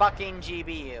motherfucking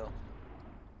GBU.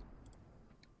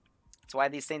 That's why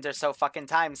these things are so fucking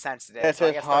time sensitive. This so I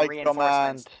is guess High the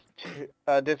reinforcements...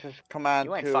 Command. This is command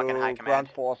You ain't to fucking High ground Command.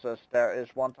 forces. There is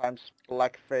 1 times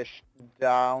Blackfish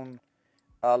down.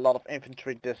 A lot of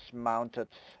infantry dismounted.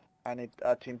 I need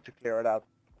a team to clear it out.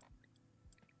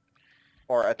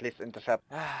 Or at least intercept.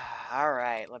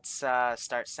 Alright, let's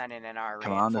start sending in our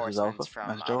Command, this is reinforcements Alpha. from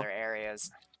Message over. other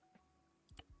areas.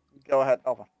 Go ahead,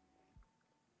 over.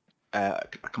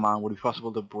 Command, would it be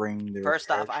possible to bring the...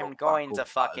 First off, repair I'm truck going back to up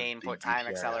fucking as put the time BTR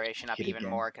acceleration up hit even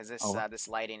again? more, because this Over. this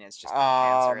lighting is just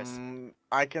cancerous.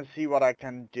 I can see what I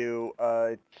can do.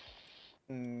 It's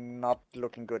not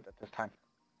looking good at this time.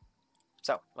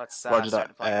 So, let's Roger start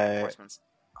that. deploying reinforcements.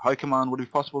 High Command, would it be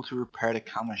possible to repair the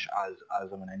Kamish as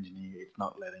I'm an engineer? It's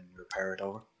not letting me repair it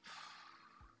over.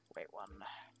 Wait one.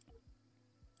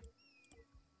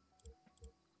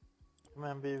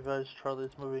 Command be advised,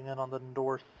 Charlie's moving in on the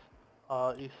north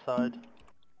east side.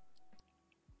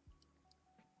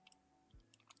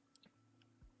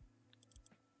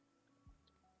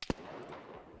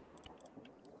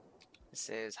 This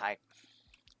is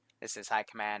high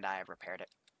command. I have repaired it.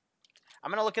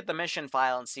 I'm gonna look at the mission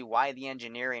file and see why the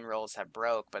engineering rolls have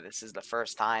broke, but this is the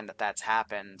first time that that's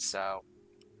happened, so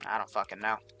I don't fucking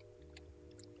know.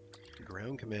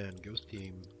 Ground command, Ghost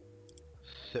Team.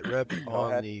 Sit rep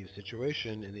on the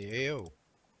situation in the AO.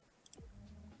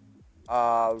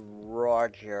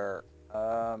 Roger.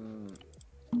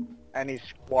 Any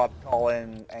squad call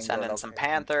in and Send go in some location.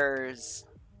 Panthers.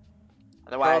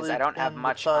 Otherwise, I don't have Charlie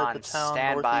much inside on the town,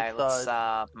 standby. northeast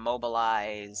Let's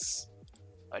mobilize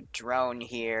a drone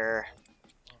here.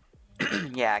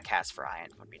 Yeah, cast for iron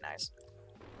would be nice.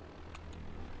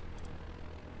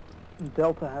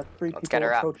 Delta has 3 Let's people get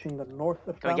her up. approaching the north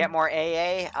of Can we town. get more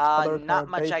AA? Others Not are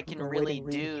much based I and can they're really waiting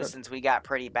do research. since we got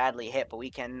pretty badly hit, but we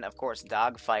can, of course,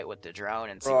 dogfight with the drone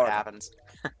and see what Right. happens.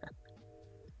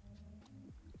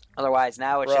 Otherwise,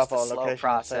 now it's just Bravo, a slow location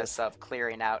process safe. of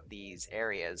clearing out these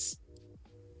areas.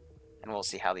 And we'll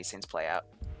see how these things play out.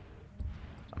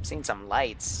 I'm seeing some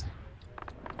lights.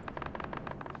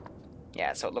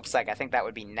 Yeah, so it looks like, I think that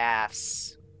would be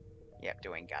NAFs. Yep,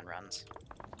 doing gun runs.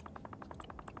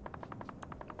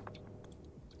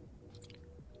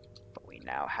 But we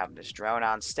now have this drone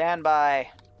on standby.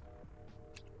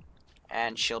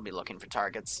 And she'll be looking for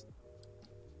targets.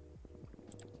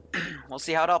 We'll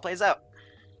see how it all plays out.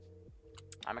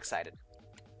 I'm excited.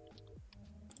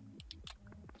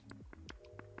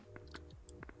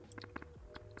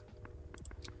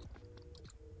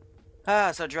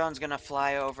 So drone's gonna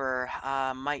fly over.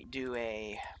 Might do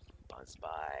a buzz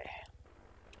by.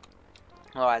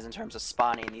 Otherwise, in terms of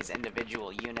spawning these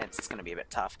individual units, it's gonna be a bit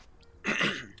tough.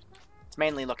 It's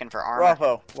mainly looking for Arma.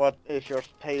 Bravo, what is your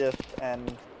status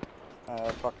and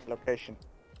fucking location?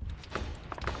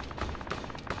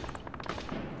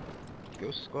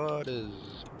 Ghost Squad is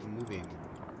moving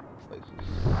places.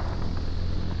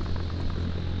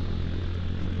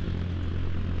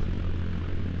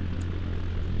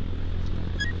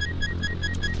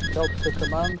 Delta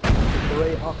command,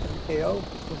 Ray Hawk and KO.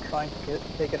 We're trying to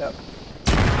take it out.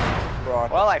 Right.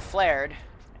 Well, I flared,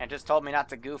 and just told me not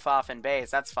to goof off in base.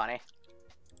 That's funny.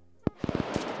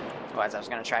 Otherwise, I was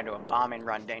going to try to do a bombing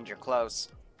run danger close.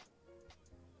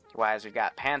 Otherwise, we've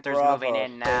got Panthers moving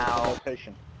in now.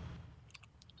 Location.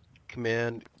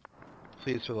 Command,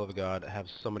 please, for the love of God, have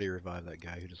somebody revive that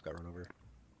guy who just got run over.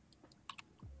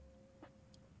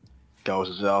 Goes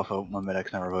as Alpha, my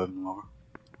medic's never revived him over.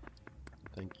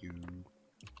 Thank you.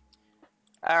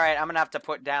 Alright, I'm going to have to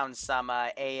put down some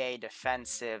AA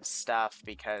defensive stuff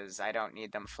because I don't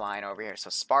need them flying over here. So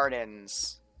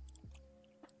Spartans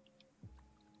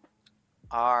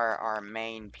are our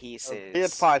main pieces. Be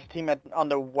advised, team on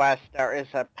the west, there is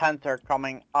a Panther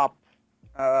coming up.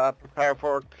 Prepare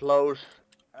for close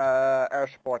air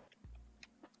support.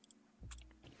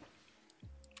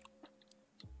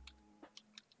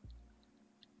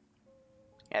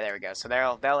 Yeah, there we go. So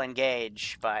they'll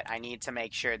engage, but I need to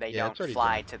make sure they don't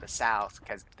fly to the south,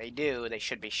 because if they do, they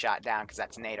should be shot down, because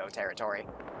that's NATO territory.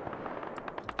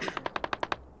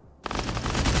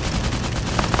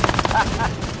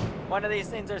 One of these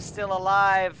things are still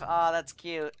alive. Oh, that's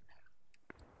cute.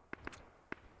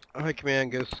 Alright,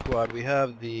 Command, Ghost Squad, we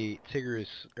have the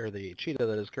Tigris, or the Cheetah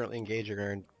that is currently engaging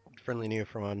our friendly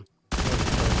Neopron.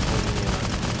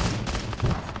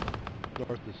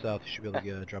 North to south, you should be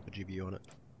able to drop a GBU on it.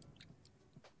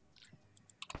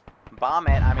 Bomb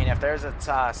it. I mean, if there's a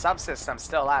subsystem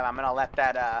still alive, I'm gonna let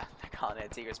that, I'm calling it a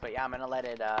Tigris, but yeah, I'm gonna let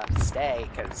it stay,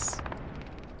 because,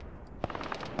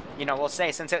 you know, we'll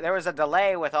say, since there was a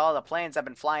delay with all the planes that have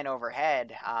been flying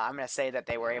overhead, I'm gonna say that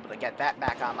they were able to get that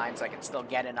back online so I can still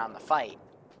get in on the fight.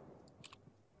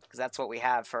 Because that's what we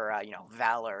have for, you know,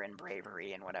 valor and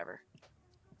bravery and whatever.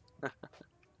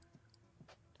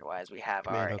 Otherwise, we have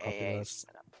our AA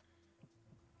set up.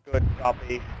 Good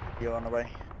copy. You on the way.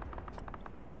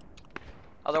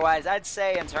 Otherwise, I'd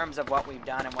say in terms of what we've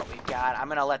done and what we've got, I'm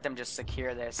going to let them just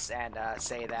secure this and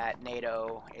say that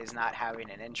NATO is not having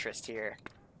an interest here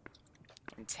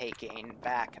in taking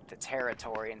back the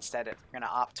territory. Instead, we're going to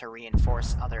opt to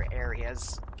reinforce other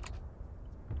areas.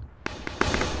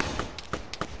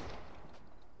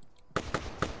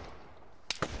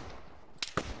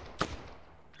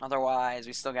 Otherwise,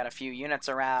 we still got a few units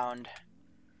around.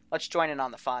 Let's join in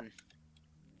on the fun.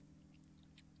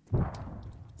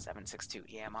 762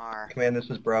 EMR. Command, this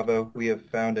is Bravo. We have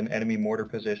found an enemy mortar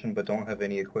position, but don't have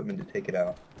any equipment to take it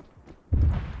out.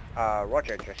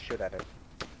 Roger, just shoot at it.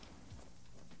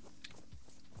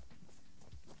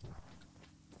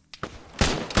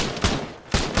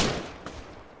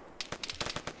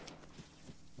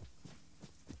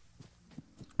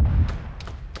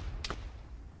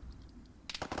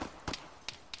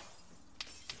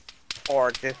 Or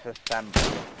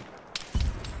disassemble.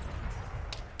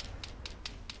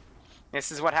 This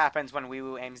is what happens when Wee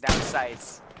Woo aims down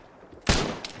sights.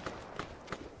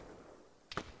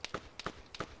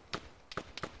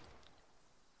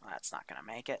 Well, that's not gonna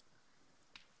make it.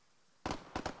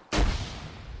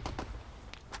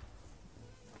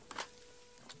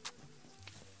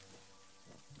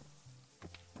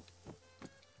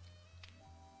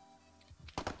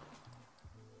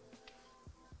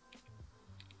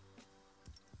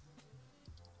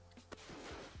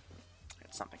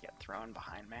 Had something get thrown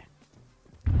behind me.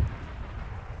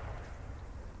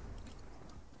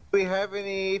 Do we have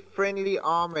any friendly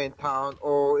armor in town,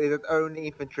 or is it only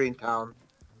infantry in town?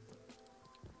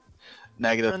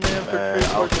 Negative.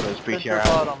 Alpha is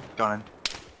BTR gone in.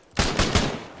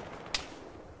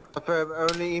 Confirm,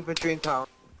 only infantry in town.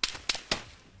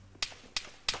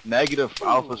 Negative.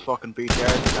 Alpha's fucking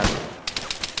BTR.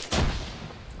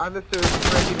 Understood.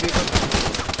 Ready vehicle.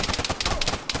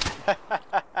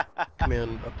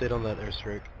 Command, update on that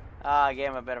airstrike. I gave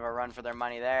them a bit of a run for their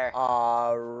money there.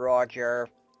 Roger.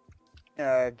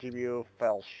 GBU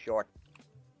fell short.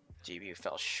 GBU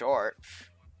fell short.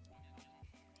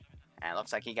 And it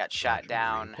looks like he got shot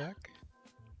down.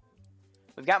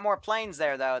 We've got more planes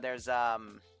there, though. There's,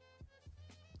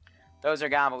 those are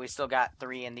gone, but we still got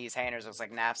 3 in these hangars. Looks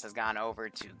like NAFS has gone over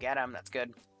to get them. That's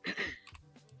good.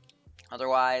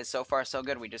 Otherwise, so far so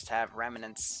good. We just have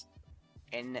remnants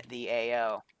in the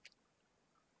AO.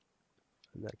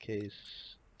 In that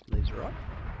case, laser up.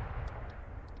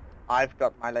 I've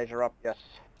got my laser up, yes.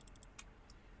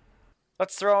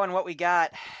 Let's throw in what we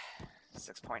got.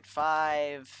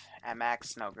 6.5,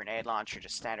 MX, no grenade launcher,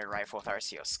 just standard rifle with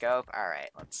RCO scope. Alright,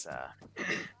 let's,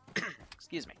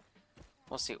 excuse me.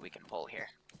 We'll see what we can pull here.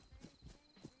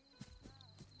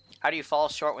 How do you fall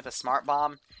short with a smart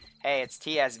bomb? Hey, it's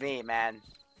TSB, man.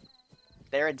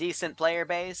 They're a decent player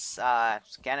base.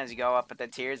 Again, as you go up at the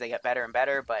tiers, they get better and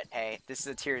better, but hey, this is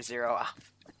a tier 0 up.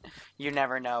 You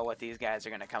never know what these guys are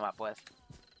going to come up with.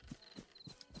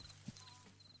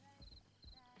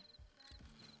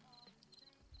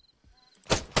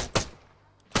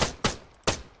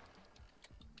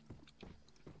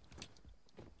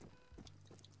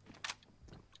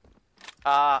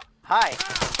 Hi.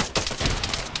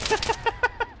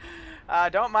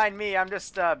 Don't mind me, I'm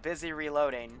just busy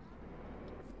reloading.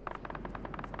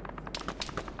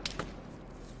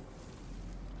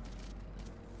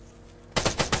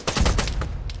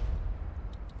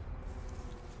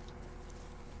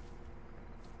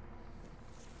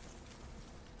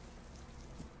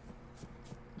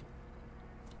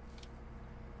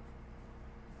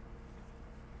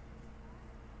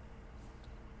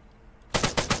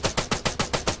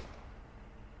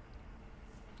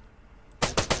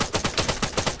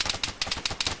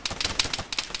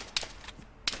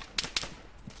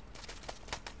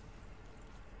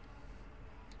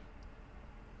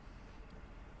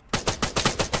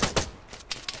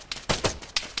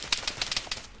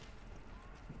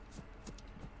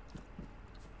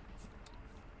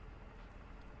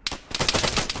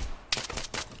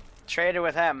 Traded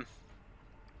with him.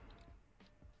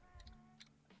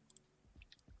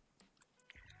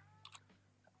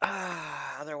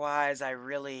 Otherwise, I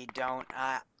really don't.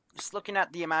 Just looking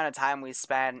at the amount of time we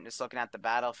spent, just looking at the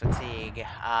battle fatigue.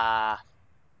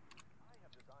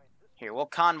 Here, we'll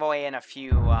convoy in a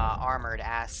few armored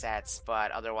assets,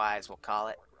 but otherwise, we'll call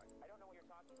it.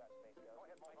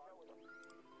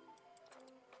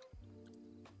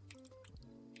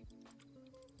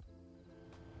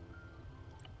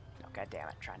 God damn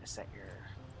it, trying to set your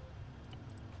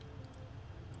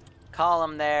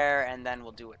column there, and then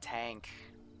we'll do a tank.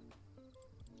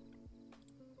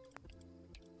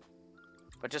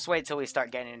 But just wait till we start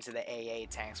getting into the AA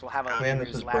tanks. We'll have a Man,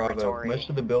 this is laboratory. Bravo. Most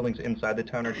of the buildings inside the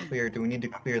town are clear. Do we need to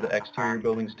clear the exterior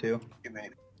buildings too?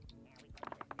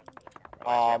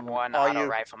 One are auto you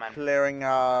rifleman. clearing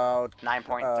out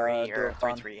 9.3 or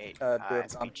Durban? 338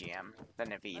 SBGM. The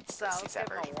Naveed's CSAT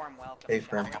version. Hey,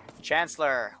 firm.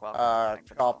 Chancellor, welcome.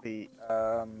 Copy.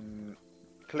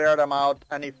 Clear them out.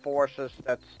 Any forces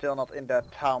that's still not in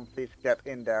that town, please get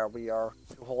in there. We are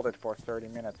to hold it for 30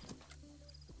 minutes.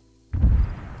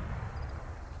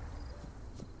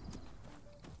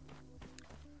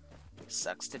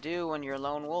 Sucks to do when you're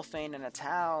lone wolfing in a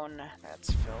town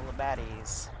that's full of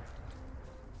baddies.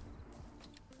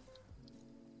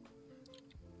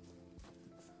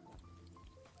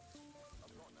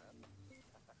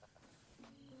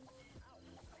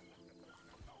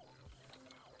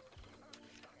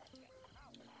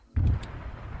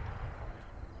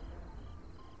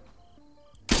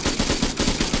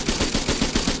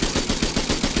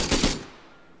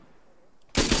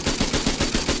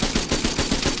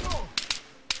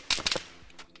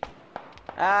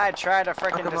 I tried to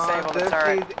frickin' disable the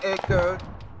turret. This is Echo.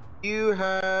 You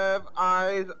have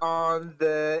eyes on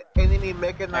the enemy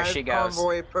mechanized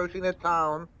convoy approaching the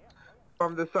town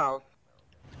from the south.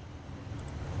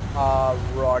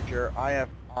 Roger. I have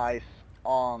eyes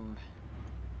on.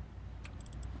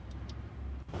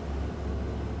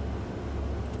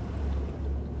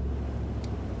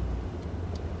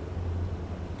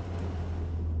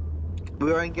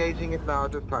 We are engaging it now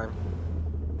at this time.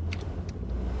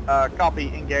 Copy.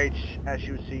 Engage as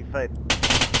you see fit.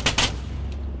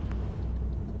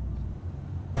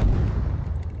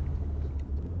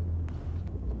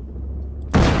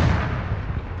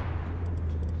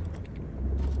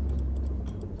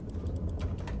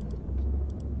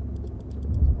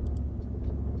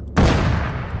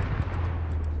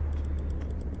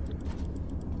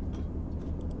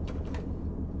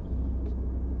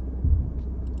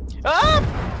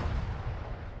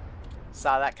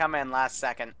 Saw that come in last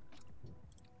second.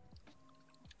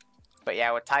 But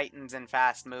yeah, with Titans and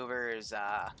fast movers,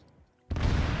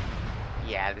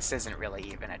 yeah, this isn't really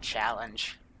even a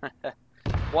challenge.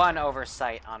 One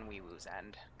oversight on Weewoo's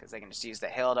end, because they can just use the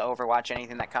hill to overwatch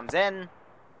anything that comes in.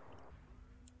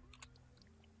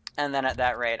 And then at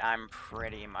that rate, I'm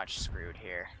pretty much screwed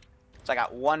here. So I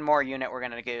got one more unit we're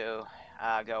going to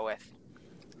go with.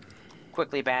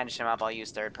 Quickly bandage him up, I'll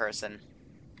use third person.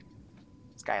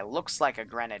 This guy looks like a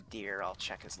grenadier, I'll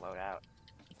check his loadout.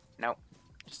 Nope,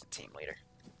 just a team leader.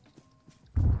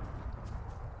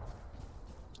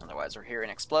 Otherwise we're hearing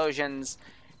explosions,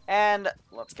 and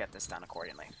let's get this done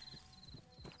accordingly.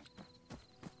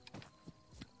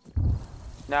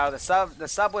 No, the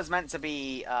sub was meant to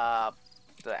be the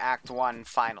Act 1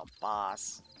 final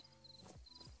boss.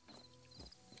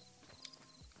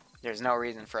 There's no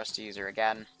reason for us to use her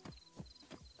again.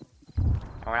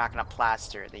 And we're not going to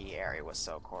plaster the area with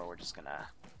SoCore, we're just going to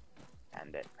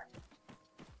end it.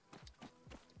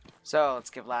 So, let's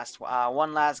give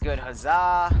one last good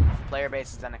huzzah. Player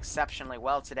base has done exceptionally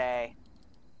well today.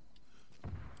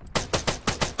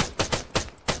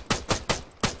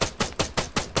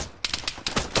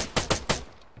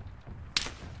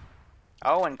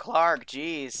 Oh, and Clark,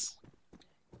 jeez.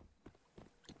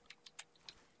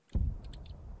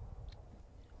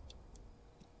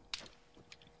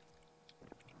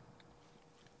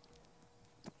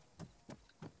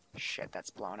 Shit, that's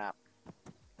blown up.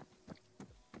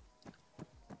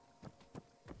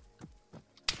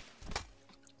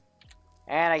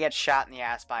 And I get shot in the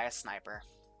ass by a sniper.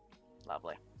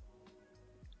 Lovely.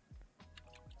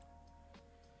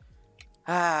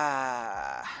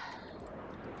 Ah,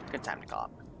 good time to call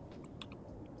up.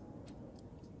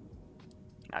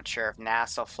 Not sure if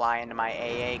NAS will fly into my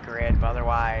AA grid, but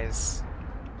otherwise...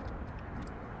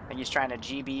 I think he's trying to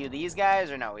GBU these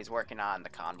guys, or no, he's working on the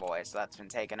convoy, so that's been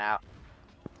taken out.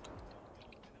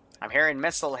 I'm hearing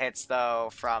missile hits, though,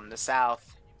 from the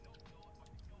south.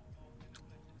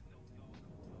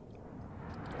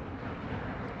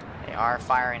 They are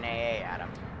firing AA at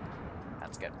him.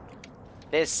 That's good.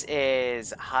 This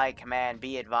is High Command.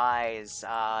 Be advised.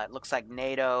 It looks like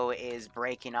NATO is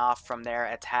breaking off from their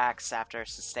attacks after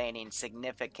sustaining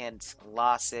significant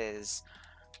losses.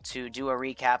 To do a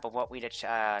recap of what we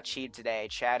achieved today,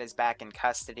 Chad is back in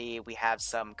custody. We have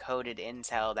some coded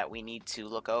intel that we need to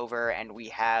look over, and we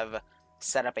have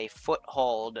set up a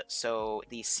foothold so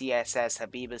the CSS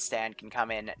Habibistan can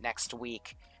come in next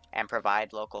week and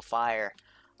provide local fire.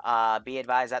 Be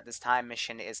advised at this time,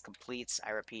 mission is complete.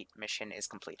 I repeat, mission is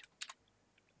complete.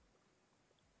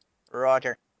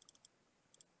 Roger.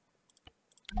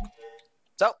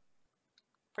 So,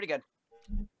 pretty good.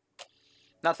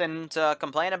 Nothing to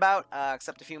complain about,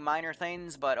 except a few minor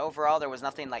things, but overall there was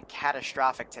nothing like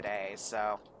catastrophic today,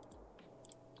 so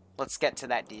let's get to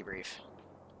that debrief.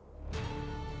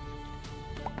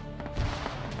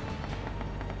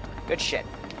 Good shit.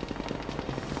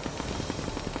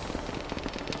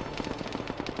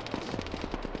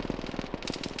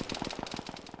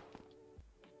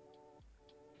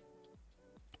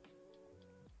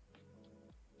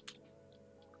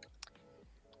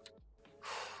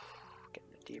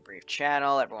 Debrief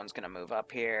channel. Everyone's gonna move up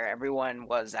here. Everyone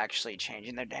was actually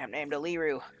changing their damn name to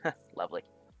Liru. Lovely.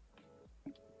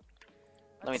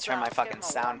 Let me turn my fucking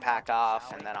sound pack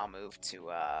off, and then I'll move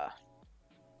to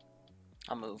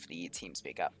I'll move the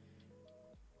TeamSpeak up.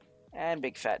 And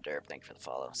Big Fat Derp, thank you for the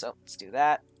follow. So let's do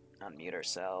that. Unmute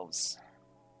ourselves.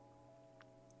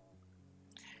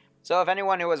 So if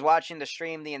anyone who was watching the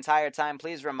stream the entire time,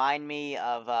 please remind me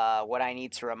of what I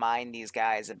need to remind these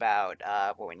guys about,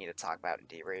 what we need to talk about in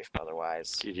debrief,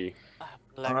 otherwise. GG.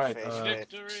 Alright,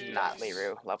 not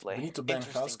Liru, lovely. we need to ban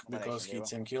Husk because he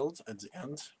team killed at the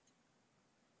end.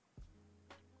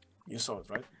 You saw it,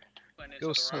 right?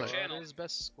 Go squad. His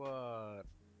best squad.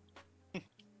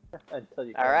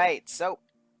 Alright, so,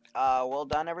 well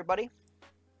done everybody.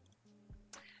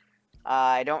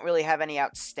 I don't really have any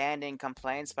outstanding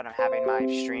complaints, but I'm having my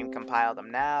stream compile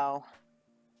them now.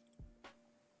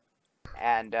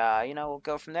 And, you know, we'll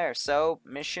go from there. So,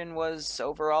 mission was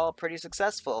overall pretty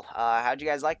successful. How'd you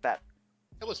guys like that?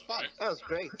 It was fun. That was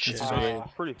great.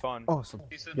 Pretty fun. Awesome.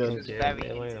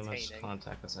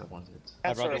 Contact us at 1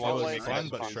 I'd rather Sorry, want I it to be fun,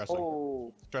 but stressing.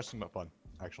 Oh. Stressing but fun,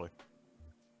 actually.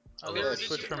 I'll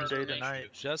switch from day to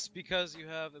night. Just because you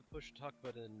have a push talk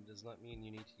button does not mean you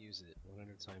need to use it. One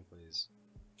at a time, please.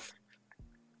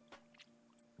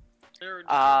 Did you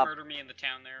murder me in the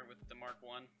town there with the Mark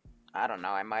 1? I don't know,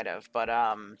 I might have, but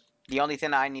the only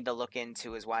thing I need to look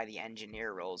into is why the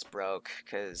engineer roles broke,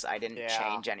 because I didn't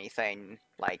change anything,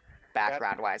 like,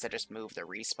 background-wise. I just moved the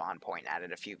respawn point,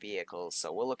 added a few vehicles,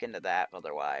 so we'll look into that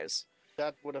otherwise.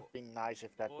 That would have been nice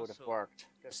if that would have worked.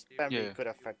 Because then we could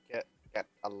have get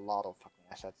a lot of fucking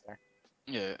assets there.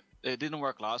 Yeah, it didn't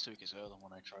work last week as well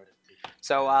when I tried it.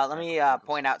 So let me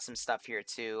point out some stuff here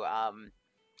too.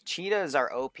 Cheetahs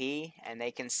are OP, and they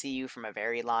can see you from a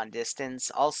very long distance.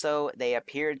 Also, they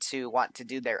appear to want to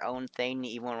do their own thing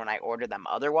even when I order them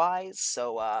otherwise,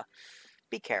 so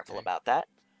be careful about that.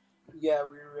 Yeah,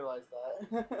 we realized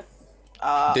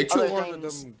that. Did you other order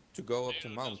things... them to go up to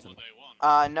mountain?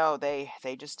 No, they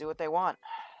just do what they want.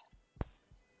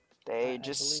 They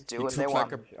just do what they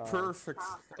want. You took like a perfect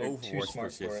Overwatch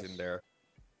position there.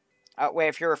 Wait,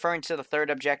 if you're referring to the third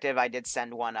objective, I did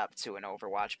send one up to an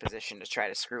Overwatch position to try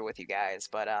to screw with you guys,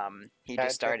 but he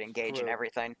just started engaging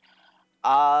everything.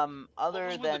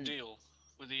 Other than the deal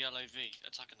with the LAV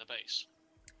attacking the base.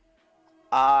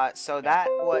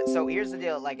 So here's the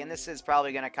deal, like, and this is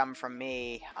probably gonna come from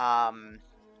me,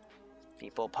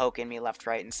 people poking me left,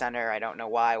 right, and center. I don't know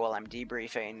why while I'm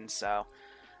debriefing, so.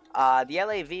 The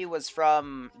LAV was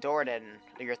from Dorden,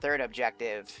 your third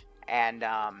objective, and,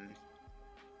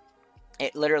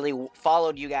 it literally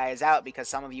followed you guys out because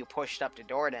some of you pushed up to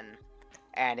Dorden,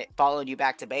 and it followed you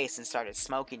back to base and started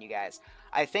smoking you guys.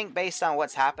 I think based on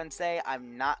what's happened today,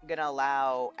 I'm not going to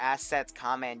allow Assets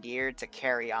Commandeer to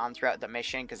carry on throughout the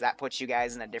mission, because that puts you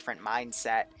guys in a different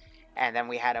mindset. And then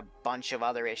we had a bunch of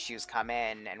other issues come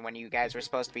in, and when you guys were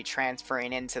supposed to be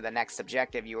transferring into the next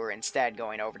objective, you were instead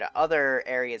going over to other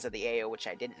areas of the AO, which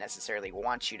I didn't necessarily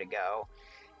want you to go.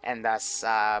 And thus,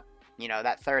 you know,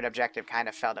 that third objective kind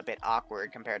of felt a bit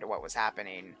awkward compared to what was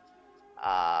happening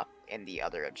in the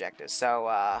other objectives.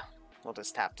 So, we'll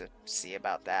just have to see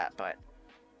about that, but,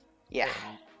 yeah.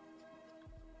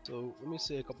 So, let me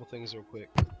say a couple things real quick.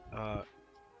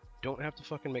 Don't have to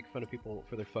fucking make fun of people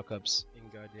for their fuck-ups in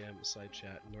goddamn side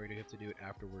chat, nor do you have to do it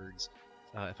afterwards.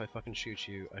 If I fucking shoot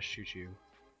you, I shoot you.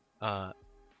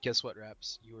 Guess what,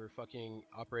 Raps? You were fucking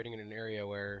operating in an area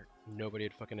where nobody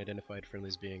had fucking identified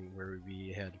friendlies being, where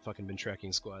we had fucking been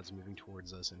tracking squads moving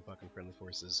towards us and fucking friendly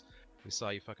forces. We saw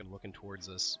you fucking looking towards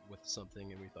us with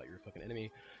something, and we thought you were a fucking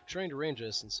enemy trying to range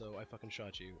us, and so I fucking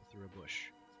shot you through a bush.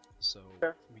 So,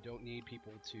 we don't need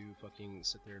people to fucking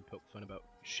sit there and poke fun about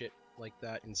shit like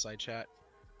that inside chat.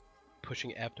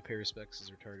 Pushing F to pay respects is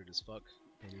retarded as fuck,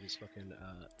 and you just fucking,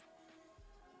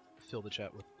 fill the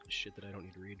chat with shit that I don't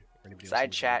need to read. Or anybody else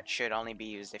Side chat should only be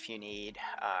used if you need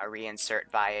a reinsert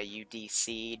via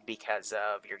UDC because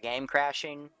of your game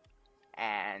crashing,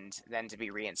 and then to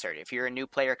be reinserted. If you're a new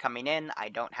player coming in, I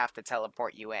don't have to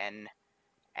teleport you in,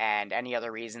 and any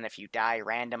other reason, if you die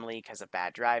randomly because of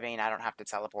bad driving, I don't have to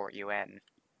teleport you in.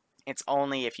 It's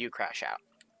only if you crash out.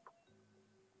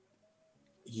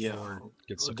 Yeah,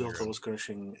 Delta was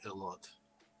crashing a lot.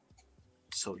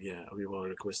 So yeah, we were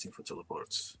requesting for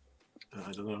teleports.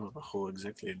 I don't know who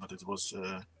exactly, but it was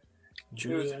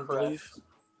Junior, I believe.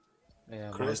 Yeah,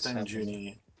 Crest and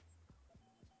Junior.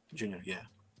 Junior, yeah.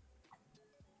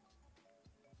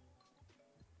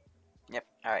 Yep,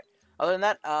 alright. Other than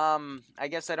that, I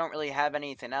guess I don't really have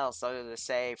anything else other to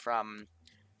say from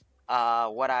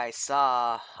what I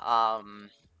saw.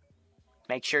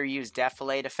 Make sure you use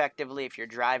Defilade effectively if you're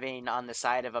driving on the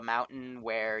side of a mountain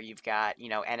where you've got, you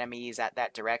know, enemies at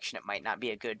that direction. It might not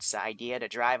be a good idea to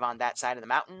drive on that side of the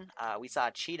mountain. We saw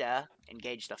Cheetah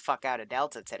engage the fuck out of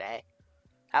Delta today.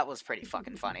 That was pretty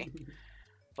fucking funny.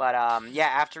 But, yeah,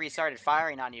 after he started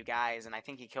firing on you guys, and I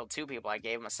think he killed 2 people, I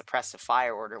gave him a suppressive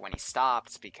fire order when he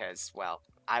stopped because, well,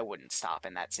 I wouldn't stop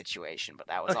in that situation, but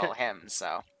that was all him,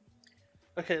 so...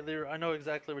 Okay, Liru, I know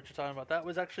exactly what you're talking about. That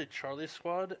was actually Charlie's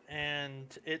squad, and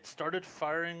it started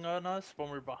firing on us when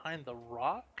we were behind the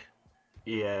rock.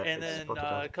 Yeah. And then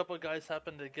a couple of guys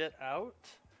happened to get out,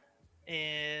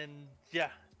 and yeah,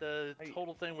 the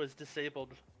total thing was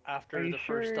disabled after the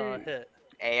first hit.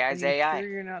 AI's Are you AI. sure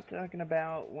you're not talking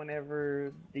about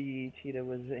whenever the cheetah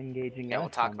was engaging Yeah, us we'll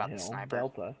talk on about the the hill, sniper.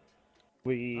 Delta?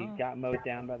 We got mowed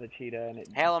down by the cheetah, and it.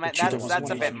 Hell, man,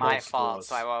 that's a bit my fault,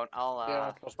 so I won't.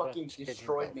 Yeah, fucking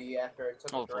destroyed me after I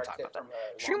took a direct hit from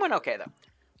a... Stream went okay, though.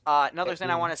 Another thing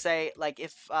I want to say, like,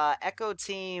 if Echo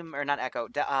Team, or not Echo,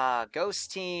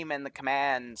 Ghost Team and the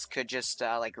commands could just,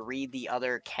 like, read the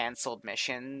other canceled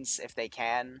missions, if they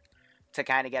can, to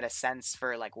kind of get a sense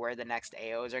for, like, where the next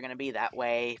AOs are going to be. That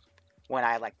way, when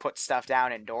I, like, put stuff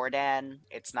down in Dordan,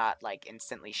 it's not, like,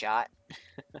 instantly shot.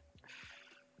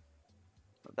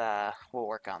 We'll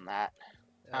work on that.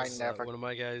 One of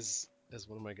my guys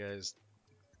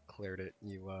cleared it.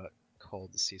 You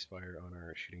called the ceasefire on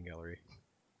our shooting gallery.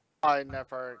 I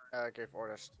never gave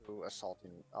orders to assault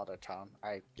in other town.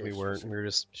 We weren't. We were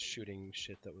just shooting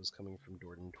shit that was coming from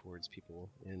Dorton towards people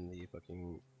in the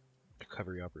fucking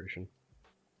recovery operation.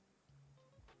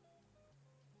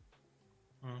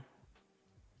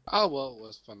 Oh well, it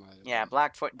was fun. Yeah,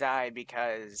 Blackfoot died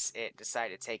because it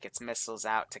decided to take its missiles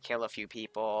out to kill a few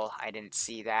people. I didn't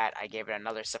see that. I gave it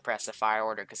another suppressive fire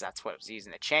order because that's what it was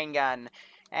using the chain gun.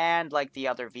 And like the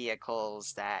other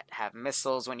vehicles that have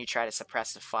missiles, when you try to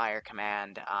suppress a fire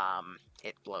command,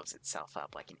 it blows itself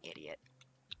up like an idiot.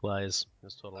 Lies.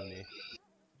 That's totally me.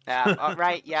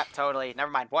 Right, yeah, totally.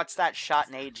 Never mind. What's that shot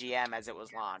in AGM as it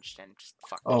was launched? And just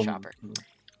fuck the chopper.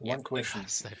 One question.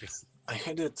 I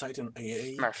had a Titan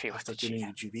AA Murphy after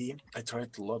tuning UGV. I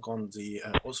tried to lock on the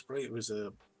Osprey with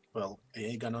a,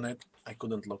 AA gun on it. I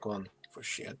couldn't lock on for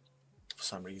shit, for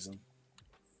some reason.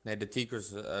 Nee, the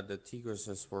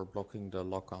Tigruses were blocking the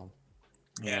lock-on.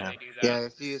 Yeah. Yeah,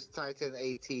 if you use Titan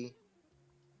AT.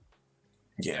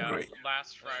 Yeah, great.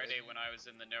 Last Friday when I was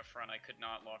in the near front, I could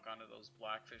not lock onto those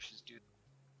blackfishes, dude.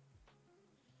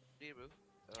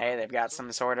 Hey, they've got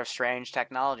some sort of strange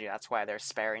technology. That's why they're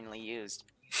sparingly used.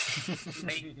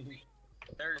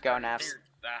 Go, Nafs.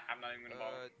 I'm not even gonna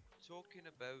bother. Talking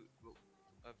about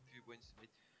a few points to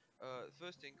make.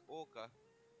 First thing, Orca.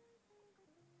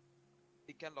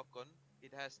 It can lock on.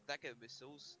 It has dagger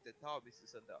missiles. The TAR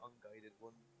missiles and the unguided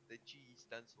one. The G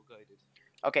stands for guided.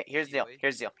 Okay, here's the deal.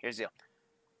 Here's the deal.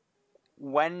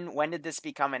 When did this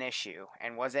become an issue?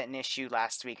 And was it an issue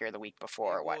last week or the week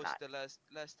before or whatnot? The last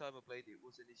time I played it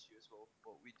was an issue as well,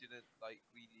 but we didn't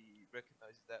really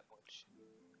recognize it that much.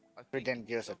 I think didn't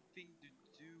use it. Something to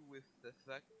do with the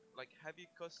fact, have you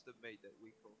custom made that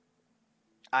vehicle?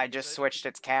 I just switched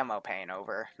its camo paint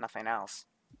over, nothing else.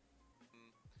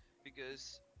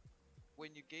 Because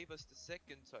when you gave us the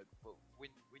second type, well, when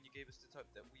you gave us the type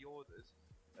that we ordered,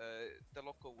 the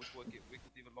lock-on was working. We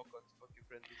could even lock on to fucking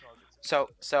friendly targets.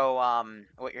 So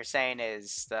what you're saying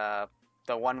is the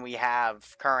one we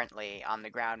have currently on the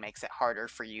ground makes it harder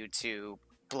for you to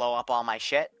blow up all my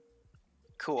shit?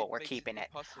 Cool, we're keeping it.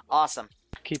 Awesome.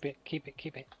 Keep it.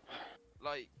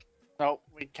 No,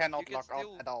 we cannot lock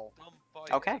on at all.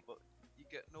 Okay. But you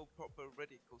get no proper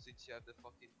reticle since you have the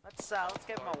fucking... Let's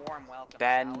give him a warm welcome,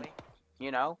 then,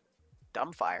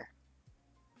 dumbfire.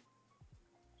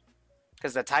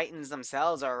 Because the Titans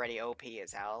themselves are already OP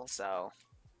as hell, so...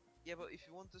 Yeah, but if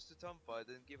you want us to dumbfire,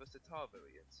 then give us the TAR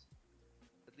variants.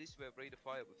 At least we have rate of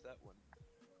fire with that one.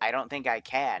 I don't think I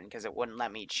can, because it wouldn't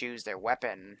let me choose their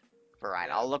weapon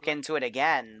variant. I'll look into it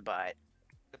again, but...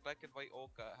 The black and white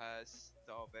Orca has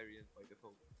TAR variant by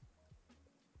default.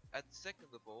 And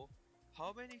second of all,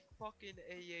 how many fucking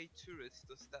AA turrets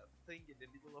does that thing in the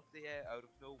middle of the air out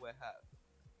of nowhere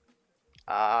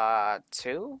have?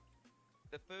 2?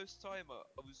 The first time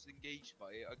I was engaged by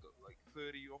it, I got like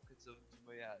 30 rockets onto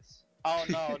my ass. Oh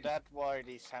no, that were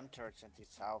the SAM turrets in the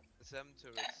south. The SAM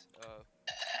turrets,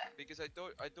 because I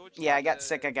dodged. Yeah, I got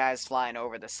sick of guys flying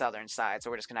over the southern side, so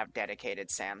we're just gonna have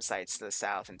dedicated SAM sites to the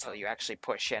south until you actually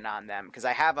push in on them. Because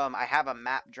I have a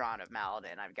map drawn of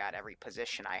Malden. I've got every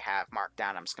position I have marked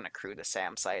down. I'm just gonna crew the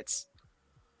SAM sites.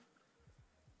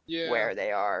 Yeah. Where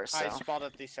they are. So. I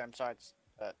spotted the SAM sites.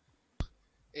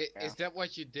 Is that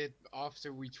what you did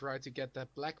after we tried to get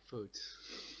that Blackfoot?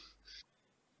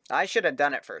 I should have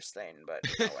done it first thing, but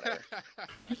whatever.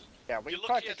 Yeah, we You're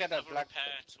tried lucky to get a repair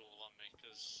Blackfoot. tool on me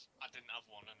because I didn't have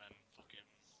one, and then fucking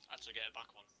had to get a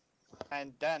back one.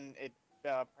 And then it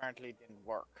apparently didn't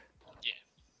work. Yeah.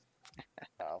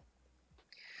 So.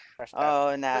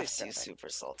 Oh, Nafs, you super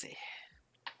salty.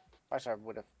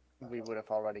 We would have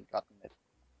already gotten it.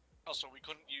 Also, we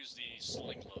couldn't use the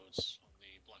sling loads on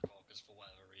the Black Orcas for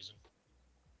whatever reason.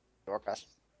 Orcas?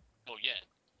 Well, yeah,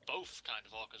 both kind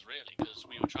of Orcas really, because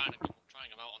we were trying them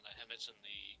out on the Hemets and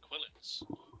the Quillins,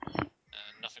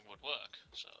 and nothing would work,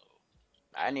 so...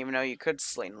 I didn't even know you could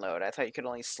sling load. I thought you could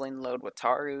only sling load with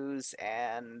Tarus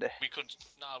and... We couldn't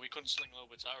sling load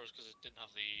with Tarus because it didn't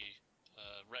have the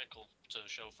reticle to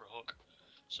show for a hook,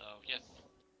 so yeah.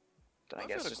 I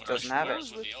guess it just doesn't have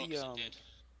it.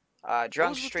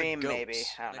 Drunk stream, maybe.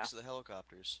 I don't know. Next to the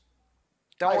helicopters.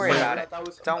 Don't worry about it.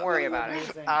 Don't worry about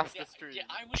it. Yeah,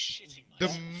 I was shitting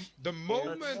myself. The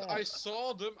moment I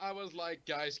saw them, I was like,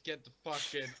 guys, get the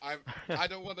fuck in. I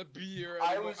don't want to be here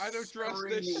anymore. I don't trust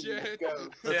this shit.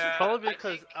 Yeah, probably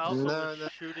because Alpha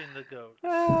was shooting the goat.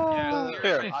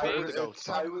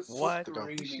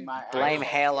 Blame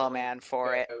Halo Man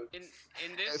for it. In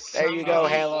this There you go,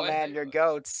 Halo Man, your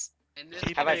goats.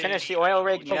 Have I finished the oil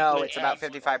rig? No, it's about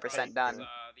 55% done. The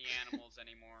animals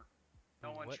anymore.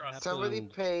 No one trusts Somebody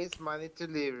pays money to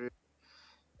Liru,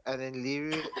 and then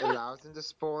Liru allows him to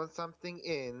spawn something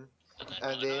in,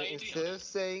 and then instead of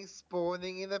saying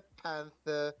spawning in a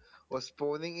panther or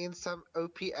spawning in some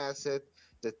OP asset,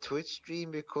 the Twitch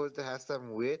stream, because it has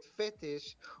some weird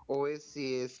fetish, always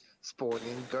says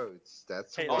spawning goats.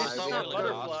 That's Hey, why this is we not have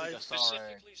butterflies. goats.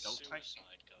 Specifically suicide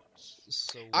goats.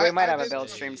 So We might I have a did build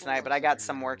some stream before. tonight, but I got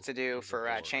some work to do for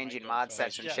changing mod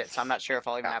sets and shit, so I'm not sure if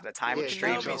I'll even have the time Yeah, to It can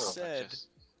stream. now be sure. said.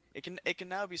 It can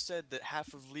now be said that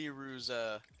half of Liru's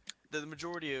the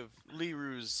majority of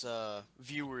Liru's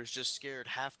viewers just scared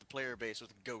half the player base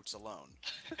with goats alone.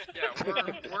 Yeah,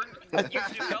 you've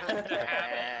developed a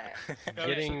habit.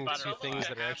 Getting Goats to developed things a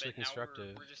that are actually habit, now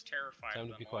constructive. we're just terrified Time of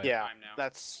to them be all quiet. the Yeah, time now.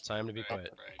 that's Time to be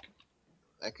quiet.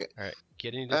 Okay. Alright,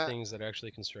 getting to things that are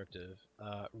actually constructive.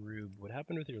 Rube, what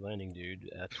happened with your landing, dude,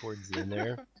 towards the end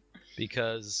there?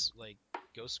 Because, like,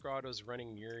 Ghost Squad was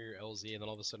running near your LZ, and then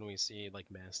all of a sudden we see, like,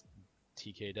 mass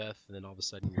TK death, and then all of a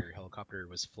sudden your helicopter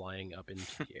was flying up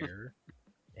into the air,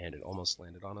 and it almost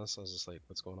landed on us. I was just like,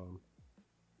 what's going on?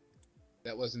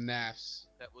 That was NAFs.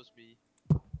 That was me.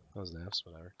 That was naps,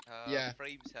 whatever. Yeah.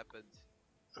 Frames happened.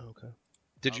 Okay.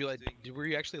 Did I you, was like, doing- were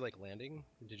you actually, like, landing?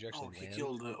 Did you actually Oh, he land?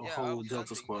 killed a Yeah, I whole was Delta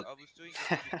landing. squad. I was doing a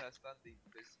really fast landing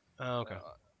because Oh, okay.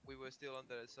 we were still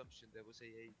under the assumption there was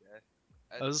AA there.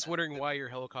 I was just wondering the- why your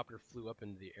helicopter flew up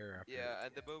into the air after. Yeah,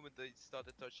 and the moment they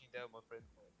started touching down, my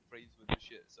frames went to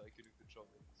shit, so I couldn't control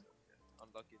it. So yeah,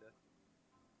 unlucky there.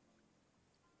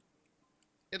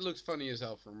 It looks funny as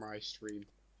hell from my stream.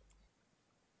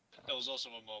 There was also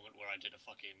a moment where I did a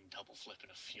fucking double flip in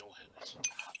a fuel helmet.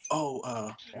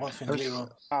 Oh, one thing,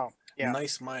 Liru. Oh, yeah.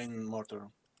 Nice mine mortar.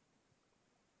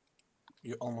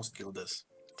 You almost killed us.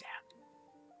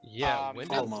 Yeah, when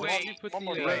did, almost. when did you put one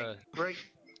more the break.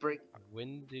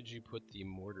 when did you put the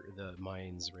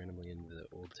mines randomly in the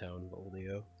old town, the old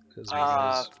AO?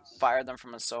 Because Fired them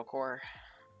from a SOCOR.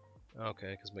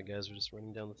 okay, because my guys were just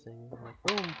running down the thing.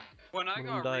 Like, boom. When I One of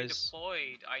them got dies.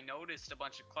 redeployed, I noticed a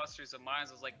bunch of clusters of mines.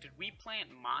 I was like, did we plant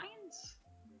mines?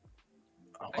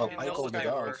 Well, I called it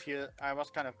out. I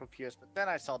was kind of confused, but then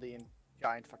I saw the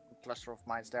giant fucking cluster of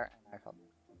mines there, and I thought,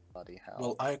 bloody hell.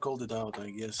 Well, I called it out. I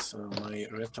guess my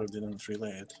raptor didn't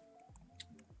relay it.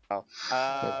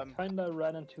 Kinda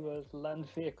ran into a land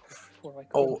vehicle before I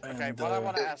could. Oh, Okay, and what I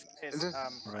want to ask is,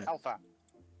 right. Alpha,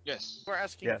 Yes. we're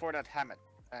asking Yeah. for that Hammett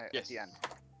at Yes. the end.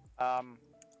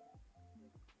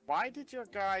 Why did your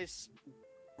guys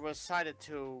decided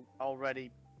to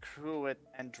already crew it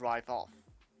and drive off?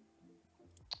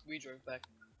 We drove back.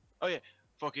 Oh yeah,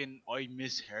 fucking, I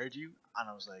misheard you, and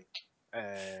I was like,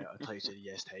 I thought you said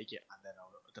yes, take it, and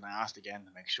then I asked again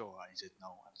to make sure, and he said no,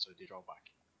 and so they drove back.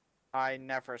 I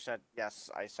never said yes,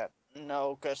 I said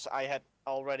no, because I had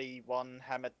already one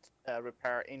Hammett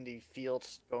repair in the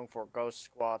fields going for ghost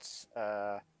squads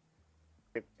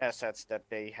with assets that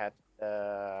they had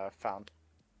found.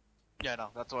 Yeah, no,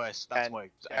 that's why I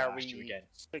asked you again.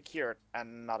 Secured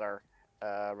another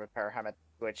repair Hammett,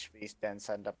 which we then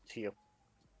send up to you.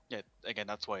 Yeah, again,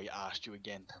 that's why I asked you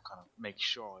again to kind of make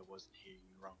sure I wasn't hearing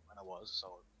you wrong, and I was, so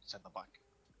I sent them back.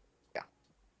 Yeah.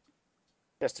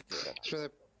 Just to clear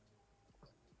that.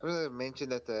 I want to mention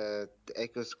that the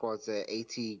Echo Squad's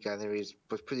 80 gunnery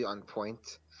was pretty on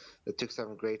point. They took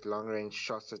some great long-range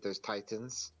shots at those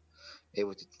Titans,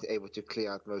 able to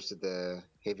clear out most of the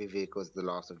heavy vehicles, the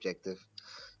last objective.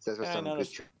 So that was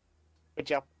some good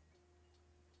job.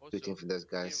 shooting from those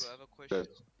guys. I have a question.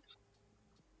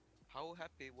 How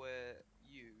happy were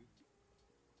you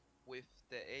with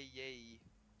the AA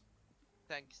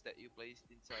tanks that you placed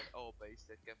inside our base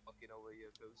that can fucking over your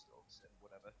ghost dogs and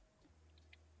whatever?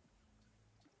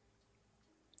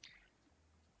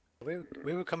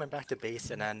 We were coming back to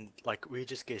base and then like we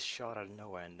just get shot out of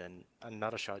nowhere and then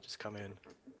another shot just come in.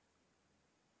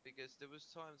 Because there was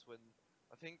times when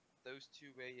I think those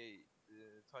two AA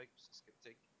types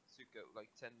took out like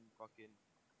 10 fucking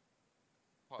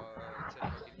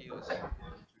healers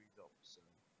trees up, so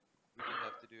we didn't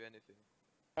have to do anything.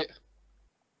 Yeah.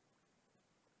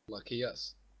 Lucky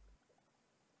us.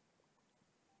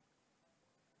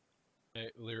 Hey,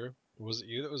 Liru, was it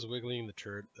you that was wiggling the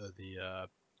turret of the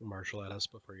marshal at us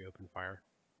before you opened fire?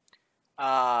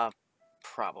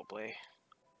 Probably.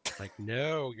 Like,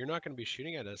 no, you're not going to be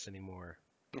shooting at us anymore.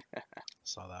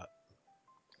 Saw that.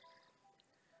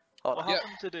 Hold What on.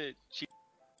 happened to the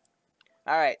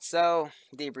Alright, so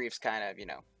debrief's kind of,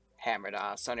 hammered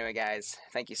off. So anyway, guys,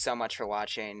 thank you so much for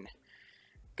watching.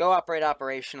 Go operate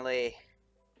operationally,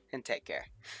 and take care.